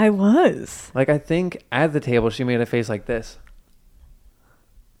 I was. Like, I think at the table, she made a face like this.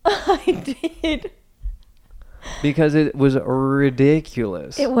 I did. Because it was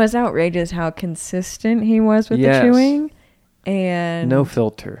ridiculous. It was outrageous how consistent he was with the chewing. And no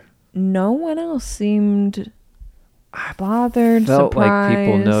filter. No one else seemed bothered, felt surprised. Like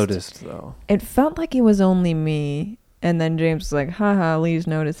people noticed, though. It felt like it was only me. And then James was like, haha, Leigh's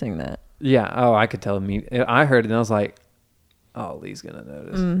noticing that. Yeah. Oh, I could tell me. I heard it and I was like, oh, Leigh's going to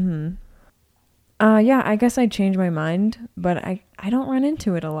notice. Mm-hmm. Yeah, I guess I changed my mind, but I don't run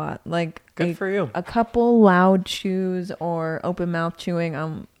into it a lot. Like, good for you. A couple loud chews or open mouth chewing,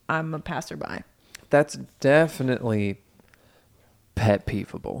 I'm a passerby. That's definitely pet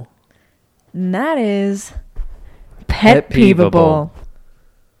peeveable. And that is pet peeveable.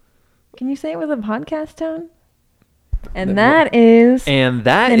 Can you say it with a podcast tone? And that is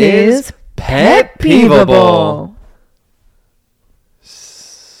pet peeveable.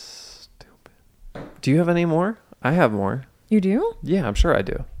 Do you have any more? I have more. You do? Yeah, I'm sure I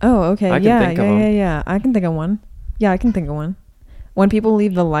do. Oh, okay. I can think of them. Yeah. I can think of one. Yeah, I can think of one. When people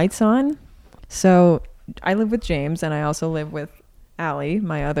leave the lights on. So I live with James and I also live with Allie,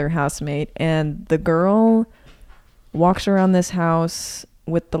 my other housemate, and the girl walks around this house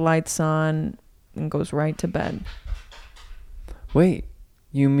with the lights on and goes right to bed. Wait,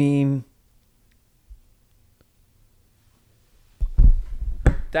 you mean...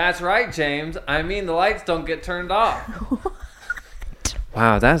 That's right, James. I mean the lights don't get turned off.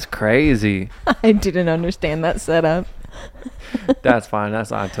 Wow, that's crazy. I didn't understand that setup. That's fine.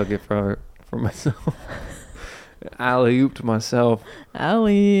 That's how I took it for myself. Alley-ooped myself.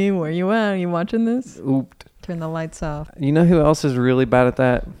 Allie, where you at? Are you watching this? Ooped. Turn the lights off. You know who else is really bad at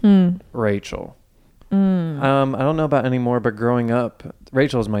that? Rachel. I don't know about anymore, but growing up,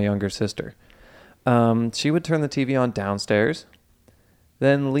 Rachel's my younger sister. She would turn the TV on downstairs,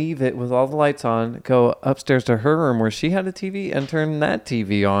 then leave it with all the lights on, go upstairs to her room where she had a TV and turn that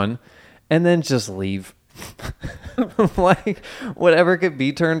TV on, and then just leave. Like, whatever could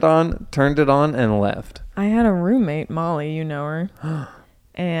be turned on, turned it on and left. I had a roommate, Molly, you know her,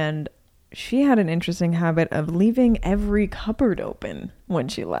 and she had an interesting habit of leaving every cupboard open when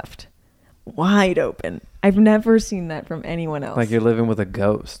she left. Wide open. I've never seen that from anyone else. Like you're living with a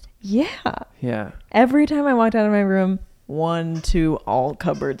ghost. Yeah. Yeah. Every time I walked out of my room, 1, 2, all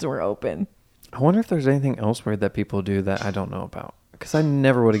cupboards were open. I wonder if there's anything else weird that people do that I don't know about. Because I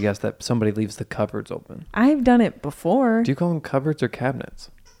never would have guessed that somebody leaves the cupboards open. I've done it before. Do you call them cupboards or cabinets?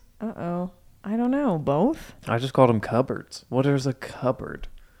 Uh-oh. I don't know. Both? I just called them cupboards. What is a cupboard?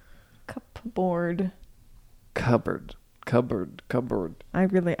 Cupboard. Cupboard. I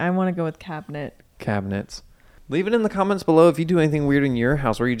want to go with cabinet. Cabinets. Leave it in the comments below if you do anything weird in your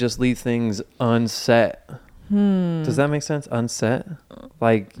house where you just leave things unset. Does that make sense? Unset?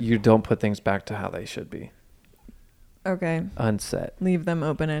 Like you don't put things back to how they should be. Okay. Unset. Leave them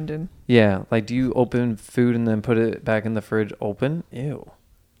open-ended. Yeah. Like do you open food and then put it back in the fridge open? Ew.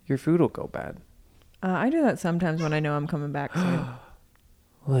 Your food will go bad. I do that sometimes when I know I'm coming back soon.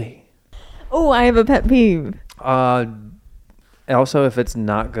 Leigh. Oh, I have a pet peeve. Also, if it's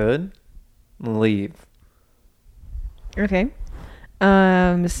not good, leave. Okay.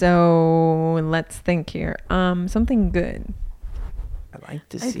 So let's think here. Something good. I like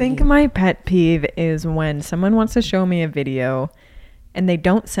to see. I think my pet peeve is when someone wants to show me a video and they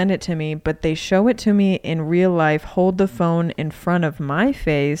don't send it to me, but they show it to me in real life, hold the phone in front of my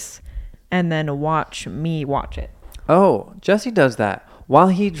face, and then watch me watch it. Oh, Jesse does that while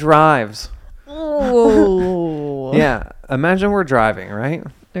he drives. Oh. Yeah. Imagine we're driving, right?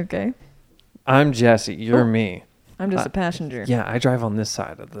 Okay. I'm Jesse. You're me. I'm just a passenger. Yeah, I drive on this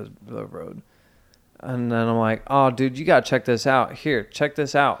side of the road. And then I'm like, oh, dude, you got to check this out. Here, check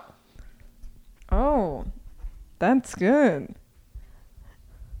this out. Oh, that's good.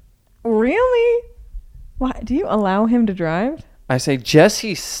 Really? Why do you allow him to drive? I say,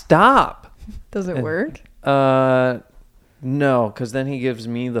 Jesse, stop. Does it work? No, because then he gives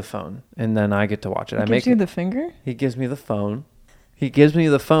me the phone, and then I get to watch it. He gives you the finger? He gives me the phone.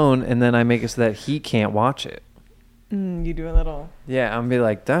 And then I make it so that he can't watch it. You do a little... Yeah, I'm be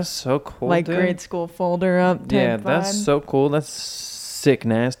like, that's so cool, like dude. grade school folder up type Yeah, vibe. that's so cool. That's sick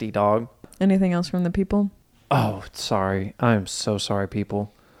nasty, dog. Anything else from the people? Oh, sorry. I am so sorry,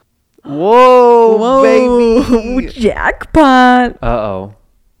 people. Whoa, baby. Jackpot. Uh-oh.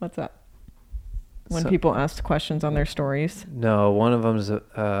 What's up? When people ask questions on their stories? No, one of them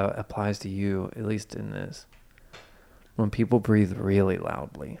applies to you, at least in this. When people breathe really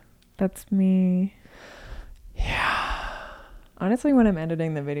loudly. That's me. Yeah. Honestly, when I'm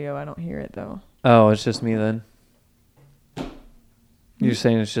editing the video, I don't hear it, though. Oh, it's just me then? You're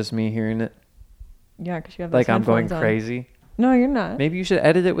saying it's just me hearing it? Yeah, because you have like I'm going on. crazy? No, you're not. Maybe you should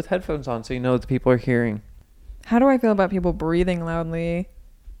edit it with headphones on so you know what the people are hearing. How do I feel about people breathing loudly?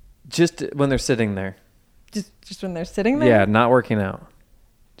 Just when they're sitting there. Just when they're sitting there? Yeah, not working out.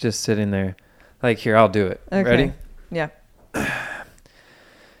 Just sitting there. Like, here, I'll do it. Okay. Ready? Yeah.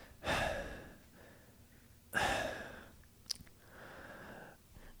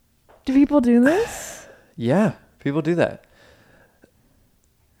 Do people do this? Yeah, people do that.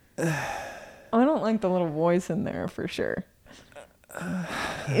 I don't like the little voice in there for sure.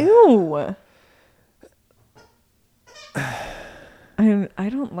 Ew. I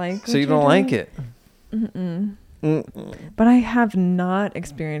don't like. So you don't like it? Mm-mm. But I have not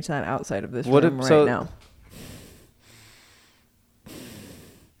experienced that outside of this room right now.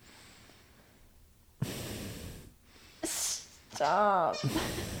 Stop.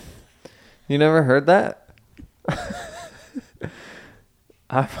 You never heard that?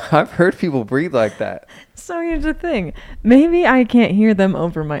 I've heard people breathe like that. So here's the thing. Maybe I can't hear them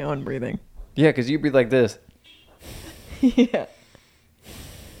over my own breathing. Yeah, because you breathe like this. Yeah.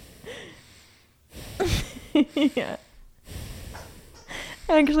 Yeah.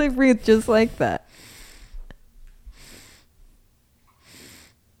 actually breathe just like that.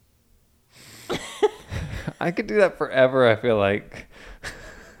 I could do that forever, I feel like.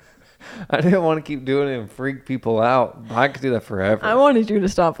 I didn't want to keep doing it and freak people out. I could do that forever. I wanted you to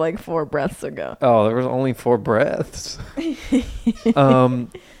stop like 4 breaths ago. Oh, there was only 4 breaths.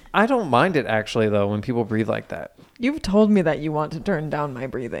 I don't mind it actually though when people breathe like that. You've told me that you want to turn down my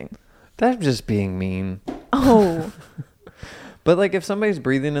breathing. That's just being mean. Oh. But like if somebody's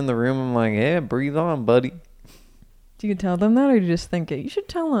breathing in the room, I'm like, yeah, breathe on, buddy. Do you tell them that or do you just think it? You should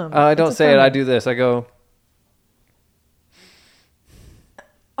tell them. I don't say it. I do this. I go.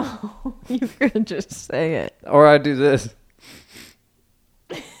 Oh, you could just say it. Or I do this.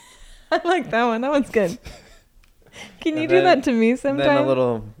 I like that one. That one's good. Can you do that to me sometime? Then a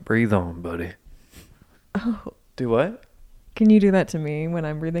little breathe on, buddy. Oh. Do what? Can you do that to me when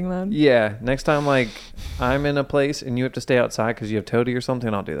I'm breathing loud? Yeah. Next time, like, I'm in a place and you have to stay outside because you have toady or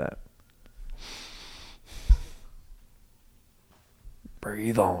something, I'll do that.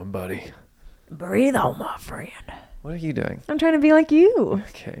 Breathe on, buddy. Breathe on, my friend. What are you doing? I'm trying to be like you.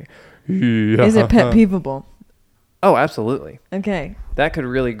 Okay. Is it pet peeveable? Oh, absolutely. Okay. That could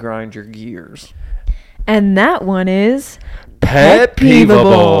really grind your gears. And that one is Pet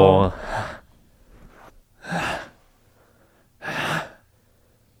peeveable.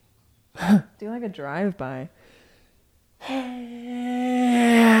 Do like a drive-by.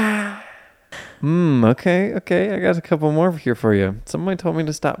 Okay. I got a couple more here for you. Somebody told me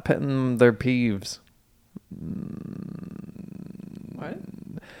to stop petting their peeves. What?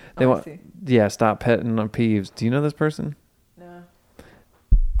 They I see. Yeah, stop petting their peeves. Do you know this person? No.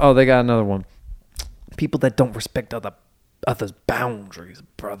 Oh, they got another one. People that don't respect others' boundaries,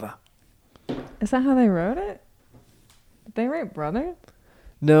 brother. Is that how they wrote it? Did they write brother?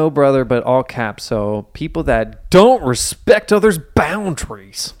 No, brother, but all caps. So people that don't respect others'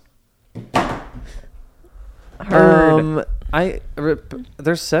 boundaries. Heard.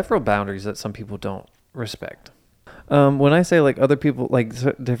 There's several boundaries that some people don't respect. When I say like other people, like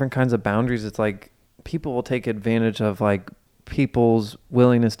different kinds of boundaries, it's like people will take advantage of like people's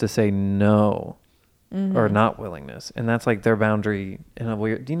willingness to say no or not willingness. And that's like their boundary in a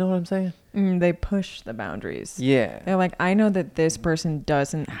weird, do you know what I'm saying? They push the boundaries. Yeah. They're like, I know that this person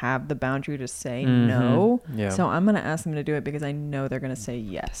doesn't have the boundary to say no. Yeah. So I'm going to ask them to do it because I know they're going to say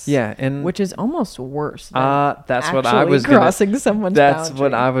yes. Yeah. And which is almost worse than that's what I was crossing someone's That's boundary.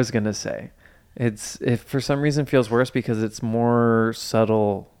 what I was going to say. It for some reason feels worse because it's more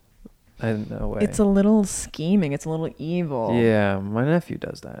subtle in a way. It's a little scheming. It's a little evil. Yeah, my nephew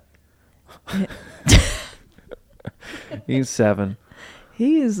does that. He's 7.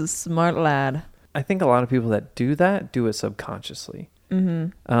 He is a smart lad. I think a lot of people that do that do it subconsciously.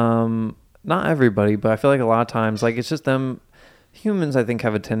 Not everybody, but I feel like a lot of times, like it's just them. Humans, I think,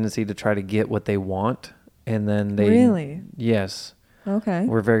 have a tendency to try to get what they want, and then they Really? Yes. Okay.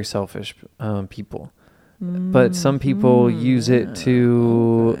 We're very selfish people. But some people use it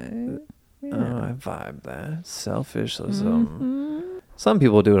to... Okay. I vibe that. Selfishism. Some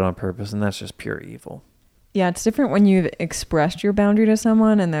people do it on purpose, and that's just pure evil. Yeah, it's different when you've expressed your boundary to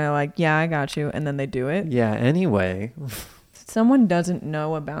someone and they're like, yeah, I got you, and then they do it. Yeah, anyway. Someone doesn't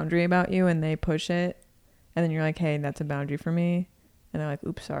know a boundary about you and they push it, and then you're like, hey, that's a boundary for me. And they're like,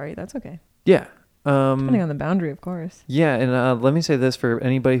 oops, sorry, that's okay. Yeah. Depending on the boundary, of course. Yeah, and let me say this for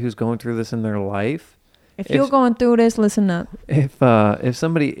anybody who's going through this in their life. If you're going through this, listen up. If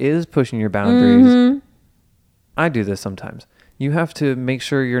somebody is pushing your boundaries, I do this sometimes. You have to make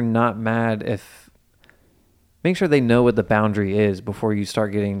sure you're not mad make sure they know what the boundary is before you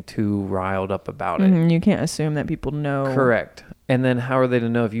start getting too riled up about it. You can't assume that people know. Correct. And then how are they to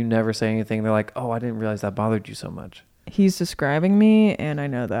know if you never say anything? They're like, oh, I didn't realize that bothered you so much. He's describing me, and I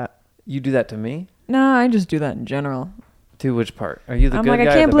know that. You do that to me? No, I just do that in general. To which part? Are you the I'm good like, guy I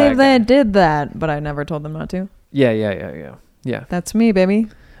or can't the believe bad they guy? did that, but I never told them not to. Yeah. That's me, baby.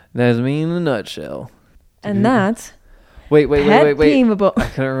 That's me in a nutshell. And that's Wait. pet peeveable. I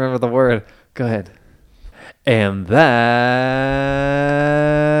couldn't remember the word. Go ahead. And that's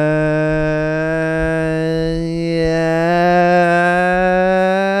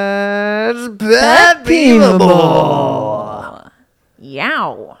pet peeveable.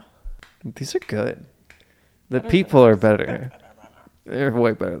 Yow. These are good. The people are better. They're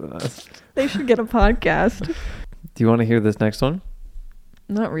way better than us. They should get a podcast. Do you want to hear this next one?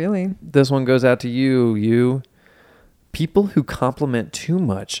 Not really. This one goes out to you. People who compliment too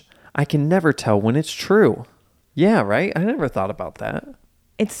much. I can never tell when it's true. Yeah, right? I never thought about that.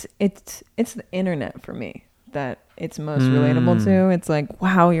 It's the internet for me that it's most relatable to. It's like,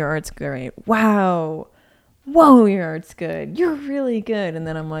 wow, your art's great. Wow. whoa, your art's good. You're really good. And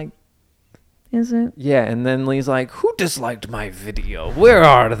then I'm like, is it? Yeah, and then Lee's like, who disliked my video? Where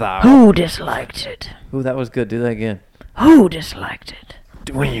art thou? Who disliked it? Ooh, that was good. Do that again. Who disliked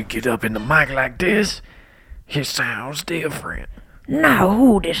it? When you get up in the mic like this, it sounds different. Now,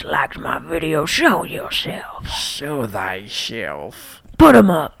 who disliked my video? Show yourself. Show thyself. Put 'em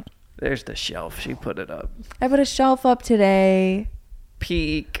up. There's the shelf. She put it up. I put a shelf up today.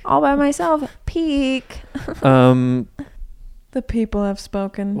 Peek. All by myself. Peek. The people have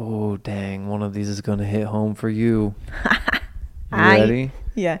spoken. Oh, dang. One of these is going to hit home for you. You Aye. ready?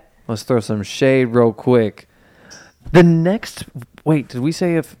 Yeah. Let's throw some shade real quick. The next... Wait, did we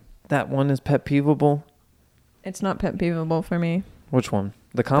say if that one is pet peeveable? It's not pet peeveable for me. Which one?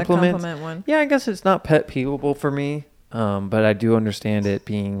 The compliment? The compliment one. Yeah, I guess it's not pet peeveable for me. But I do understand it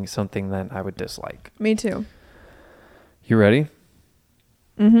being something that I would dislike. Me too. You ready?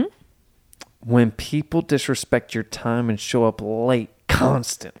 Mm-hmm. When people disrespect your time and show up late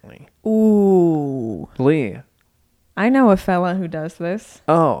constantly. Ooh. Leigh. I know a fella who does this.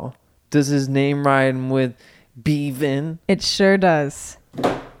 Oh. Does his name rhyme with Beevin? It sure does.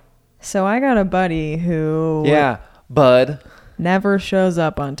 So I got a buddy who... Yeah, bud. Never shows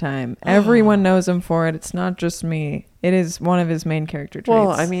up on time. Everyone knows him for it. It's not just me. It is one of his main character traits.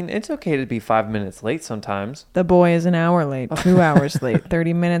 Well, I mean, it's okay to be 5 minutes late sometimes. The boy is an hour late, 2 hours late,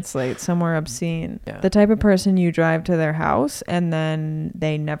 30 minutes late, somewhere obscene. Yeah. The type of person you drive to their house and then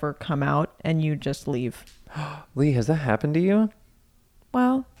they never come out and you just leave. Leigh, has that happened to you?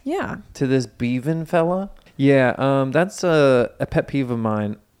 Well, yeah. To this Beevin fella? Yeah, that's a pet peeve of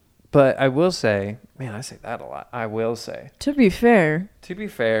mine. But I will say, man, I say that a lot. I will say. To be fair,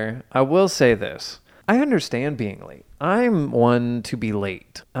 I will say this. I understand being late. I'm one to be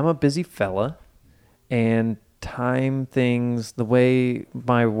late. I'm a busy fella, and time things, the way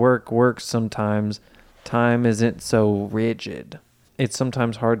my work works sometimes, time isn't so rigid. It's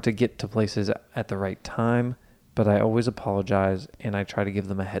sometimes hard to get to places at the right time, but I always apologize, and I try to give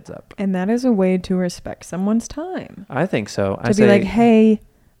them a heads up. and that is a way to respect someone's time. I think so. To be like, hey,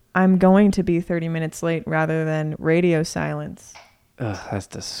 I'm going to be 30 minutes late rather than radio silence. Ugh, that's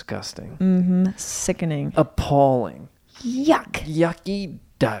disgusting. Mm-hmm. Sickening. Appalling. Yuck. Yucky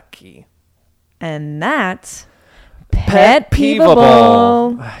ducky. And that's pet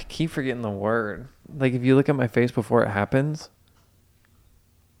peeveable. I keep forgetting the word. Like, if you look at my face before it happens,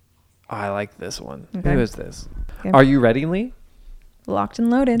 I like this one. Okay. Who is this? Okay. Are you ready, Leigh? Locked and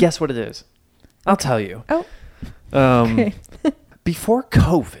loaded. Guess what it is. I'll tell you. Oh. Okay. Before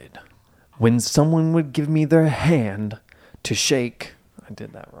COVID, when someone would give me their hand to shake, I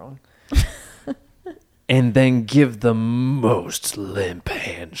did that wrong, and then give the most limp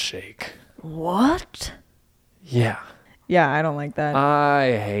handshake. What? Yeah. Yeah, I don't like that.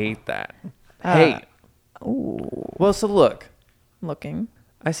 I hate that. Hate. Ooh. Well, so look. Looking.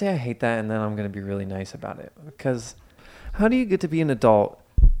 I say I hate that, and then I'm going to be really nice about it. Because how do you get to be an adult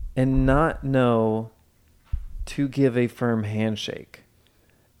and not know to give a firm handshake?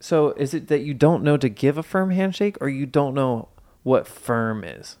 So is it that you don't know to give a firm handshake, or you don't know what firm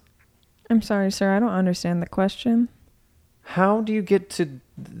is? I'm sorry, sir. I don't understand the question. How do you get to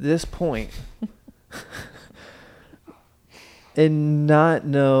this point and not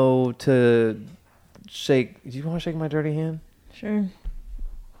know to shake? Do you want to shake my dirty hand? Sure.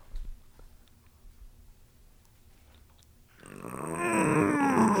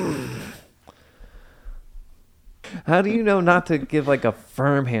 How do you know not to give like a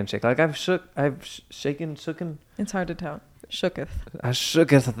firm handshake? Like I've shaken. It's hard to tell. Shooketh. I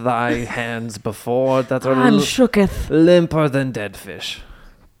shooketh thy hands before that are I'm shooketh. limper than dead fish.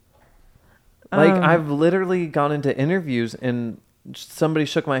 Like I've literally gone into interviews and somebody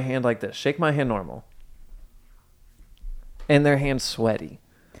shook my hand like this. Shake my hand normal. And their hand's sweaty.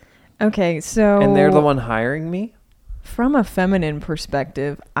 Okay, so... And they're the one hiring me? From a feminine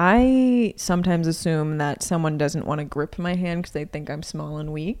perspective, I sometimes assume that someone doesn't want to grip my hand because they think I'm small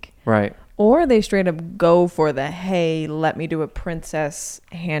and weak. Right. Or they straight up go for the, hey, let me do a princess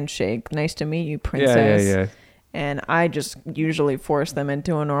handshake. Nice to meet you, princess. Yeah. And I just usually force them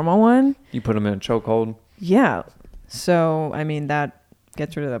into a normal one. You put them in a chokehold? Yeah. So, I mean, that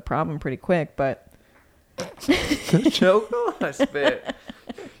gets rid of the problem pretty quick, but... Chokehold? I spit.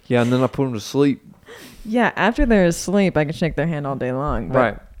 Yeah, and then I put them to sleep. Yeah, after they're asleep, I can shake their hand all day long. But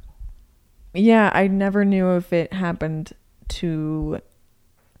Right. Yeah, I never knew if it happened to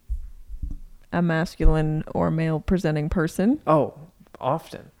a masculine or male presenting person. Oh,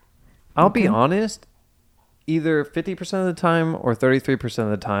 often. I'll be Okay. honest. Either 50% of the time or 33%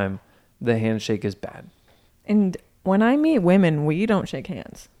 of the time, the handshake is bad. And when I meet women, we don't shake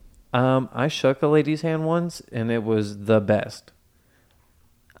hands. I shook a lady's hand once, and it was the best.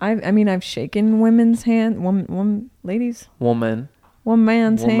 I mean, I've shaken women's hand, one ladies, Woman. one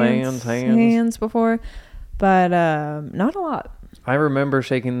man's Woman's hands before, but not a lot. I remember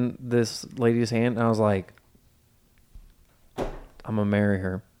shaking this lady's hand, and I was like, I'm gonna marry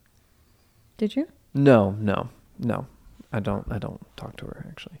her. Did you? No. I don't talk to her,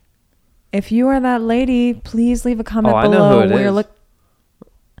 actually. If you are that lady, please leave a comment I below. know who it is.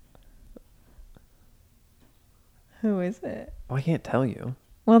 Who is it? Oh, I can't tell you.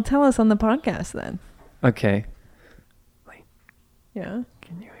 Well, tell us on the podcast then. Okay. Wait, Yeah.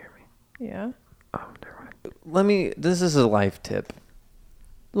 can you hear me? Yeah. Oh, never mind. This is a life tip.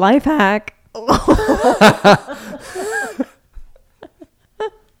 Life hack.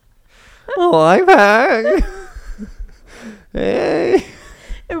 Life hack. Hey.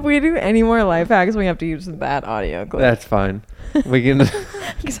 If we do any more life hacks, we have to use that audio clip. That's fine. We can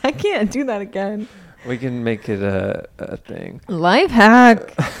Because I can't do that again. we can make it a thing. Life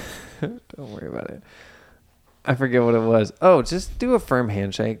hack. Don't worry about it. I forget what it was. Oh, just do a firm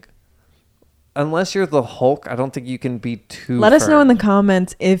handshake. Unless you're the Hulk, I don't think you can be too Let us firm. know in the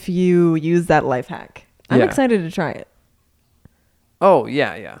comments if you use that life hack. I'm Yeah. excited to try it. Oh,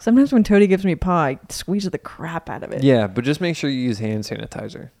 yeah. Sometimes when Toady gives me paw, I squeeze the crap out of it. Yeah, but just make sure you use hand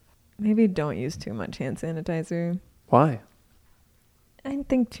sanitizer. Maybe don't use too much hand sanitizer. Why? I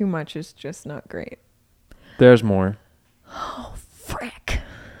think too much is just not great. There's more. Oh, frick.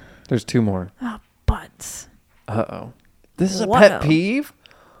 There's 2 more. Oh, butts. Uh-oh. This is a Wow. pet peeve?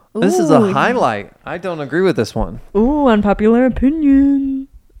 This is a Ooh. highlight. I don't agree with this one. Ooh, unpopular opinion.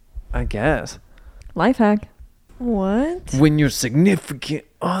 I guess. Life hack. What? When your significant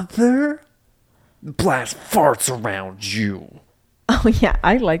other blast farts around you. Oh, yeah,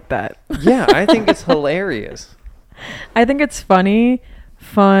 I like that. Yeah, I think it's hilarious. I think it's funny,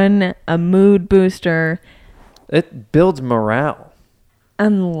 fun, a mood booster, It builds morale.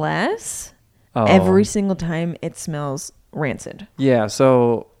 unless Oh. every single time it smells rancid. Yeah,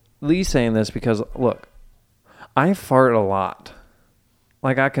 so Lee's saying this because, look, I fart a lot.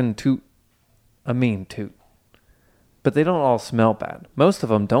 Like, I can toot a mean toot. But they don't all smell bad. Most of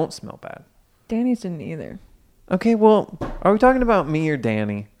them don't smell bad. Danny's didn't either. Okay, well, are we talking about me or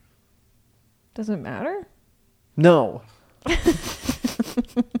Danny? Doesn't matter. No.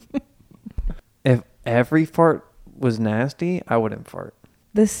 If every fart was nasty, I wouldn't fart.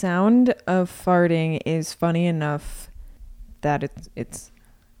 The sound of farting is funny enough that it's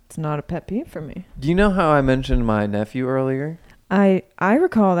not a pet peeve for me. Do you know how I mentioned my nephew earlier? I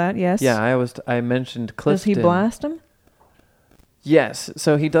recall that, yes. Yeah, I mentioned Clifton. Does he blast him? Yes,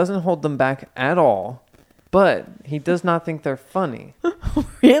 so he doesn't hold them back at all, but he does not think they're funny.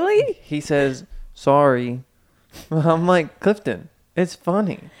 Really? He says, sorry. I'm like, Clifton, it's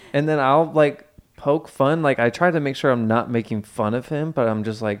funny. And then I'll like poke fun. Like I try to make sure I'm not making fun of him, but I'm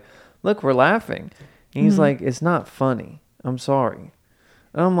just like, look, we're laughing. And he's like, it's not funny. I'm sorry.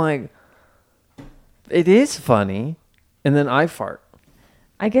 And I'm like, it is funny. And then I fart.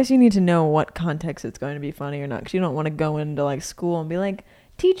 I guess you need to know what context it's going to be funny or not, because you don't want to go into like school and be like,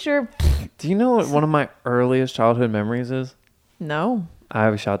 teacher. Do you know what one of my earliest childhood memories is? No.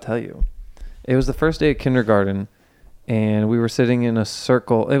 I shall tell you. It was the first day of kindergarten, and we were sitting in a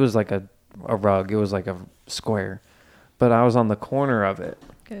circle. It was like a rug. It was like a square. But I was on the corner of it,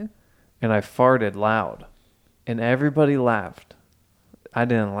 Okay. and I farted loud, and everybody laughed. I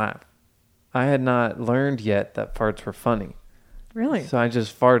didn't laugh. I had not learned yet that farts were funny. Really? So I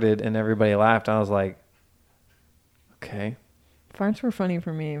just farted, and everybody laughed. I was like, okay. Farts were funny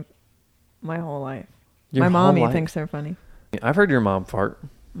for me my whole life. Your My whole mommy life? thinks they're funny. I've heard your mom fart.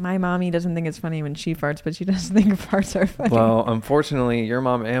 My mommy doesn't think it's funny when she farts, but she doesn't think farts are funny. Well, unfortunately, your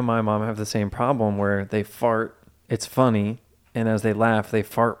mom and my mom have the same problem where they fart, it's funny, and as they laugh, they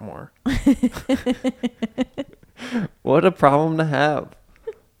fart more. What a problem to have.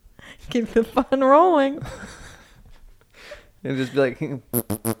 Keep the fun rolling. And just be like,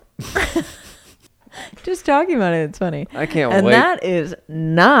 Just talking about it, it's funny. I can't And wait. that is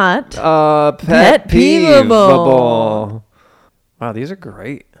not Pet peeveable. Wow, these are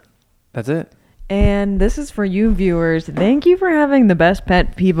great. That's it. And this is for you viewers. Thank you for having the best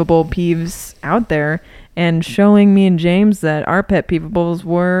pet peeveable peeves out there and showing me and James that our pet peevables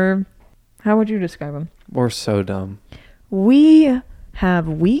were, how would you describe them? We're so dumb. We have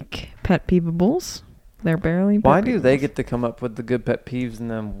weak pet peevables. They're barely pet Why do they peevables. get to come up with the good pet peeves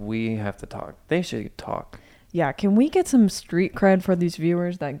and then we have to talk? They should talk. Yeah, can we get some street cred for these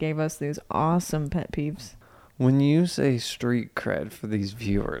viewers that gave us these awesome pet peeves? When you say street cred for these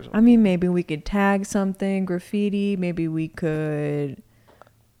viewers, I mean, maybe we could tag something, graffiti. Maybe we could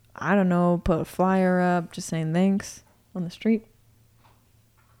I don't know, put a flyer up just saying thanks on the street.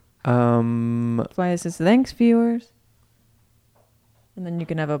 Flyer says thanks, viewers. And then you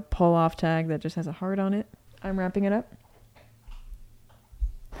can have a pull-off tag that just has a heart on it. I'm wrapping it up.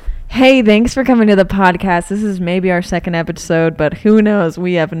 Hey, thanks for coming to the podcast. This is maybe our second episode, but who knows?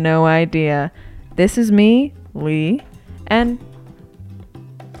 We have no idea. This is me, Leigh, and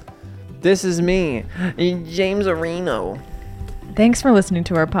this is me, James Areno. Thanks for listening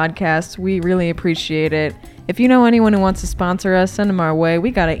to our podcast. We really appreciate it. If you know anyone who wants to sponsor us, send them our way. We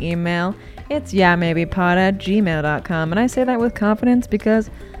got an email. It's yeahmaybepod@gmail.com. And I say that with confidence because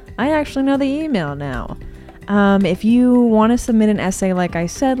I actually know the email now. If you want to submit an essay like I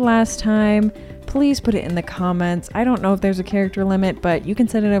said last time, please put it in the comments. I don't know if there's a character limit, but you can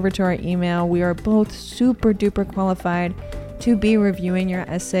send it over to our email. We are both super duper qualified to be reviewing your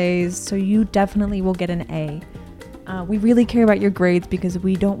essays, so you definitely will get an A. We really care about your grades because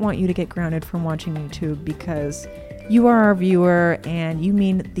we don't want you to get grounded from watching YouTube because you are our viewer and you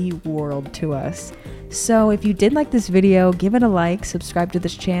mean the world to us. So if you did like this video, give it a like, subscribe to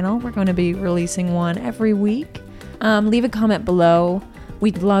this channel. We're going to be releasing one every week. Leave a comment below.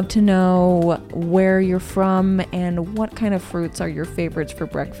 We'd love to know where you're from and what kind of fruits are your favorites for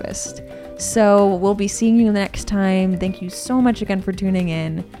breakfast. So we'll be seeing you next time. Thank you so much again for tuning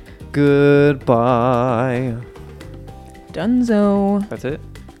in. Goodbye. Dunzo. That's it?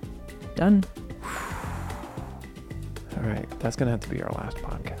 Done. All right. That's going to have to be our last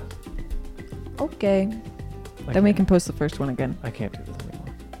podcast. Okay. Then we can post the first one again. I can't do this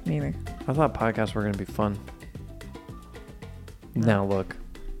anymore. Neither. I thought podcasts were going to be fun. Now look.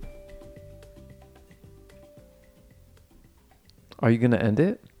 Are you going to end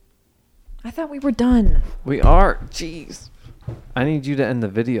it? I thought we were done. We are. Jeez. I need you to end the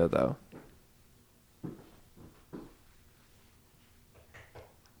video, though.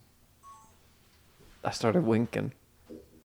 I started winking.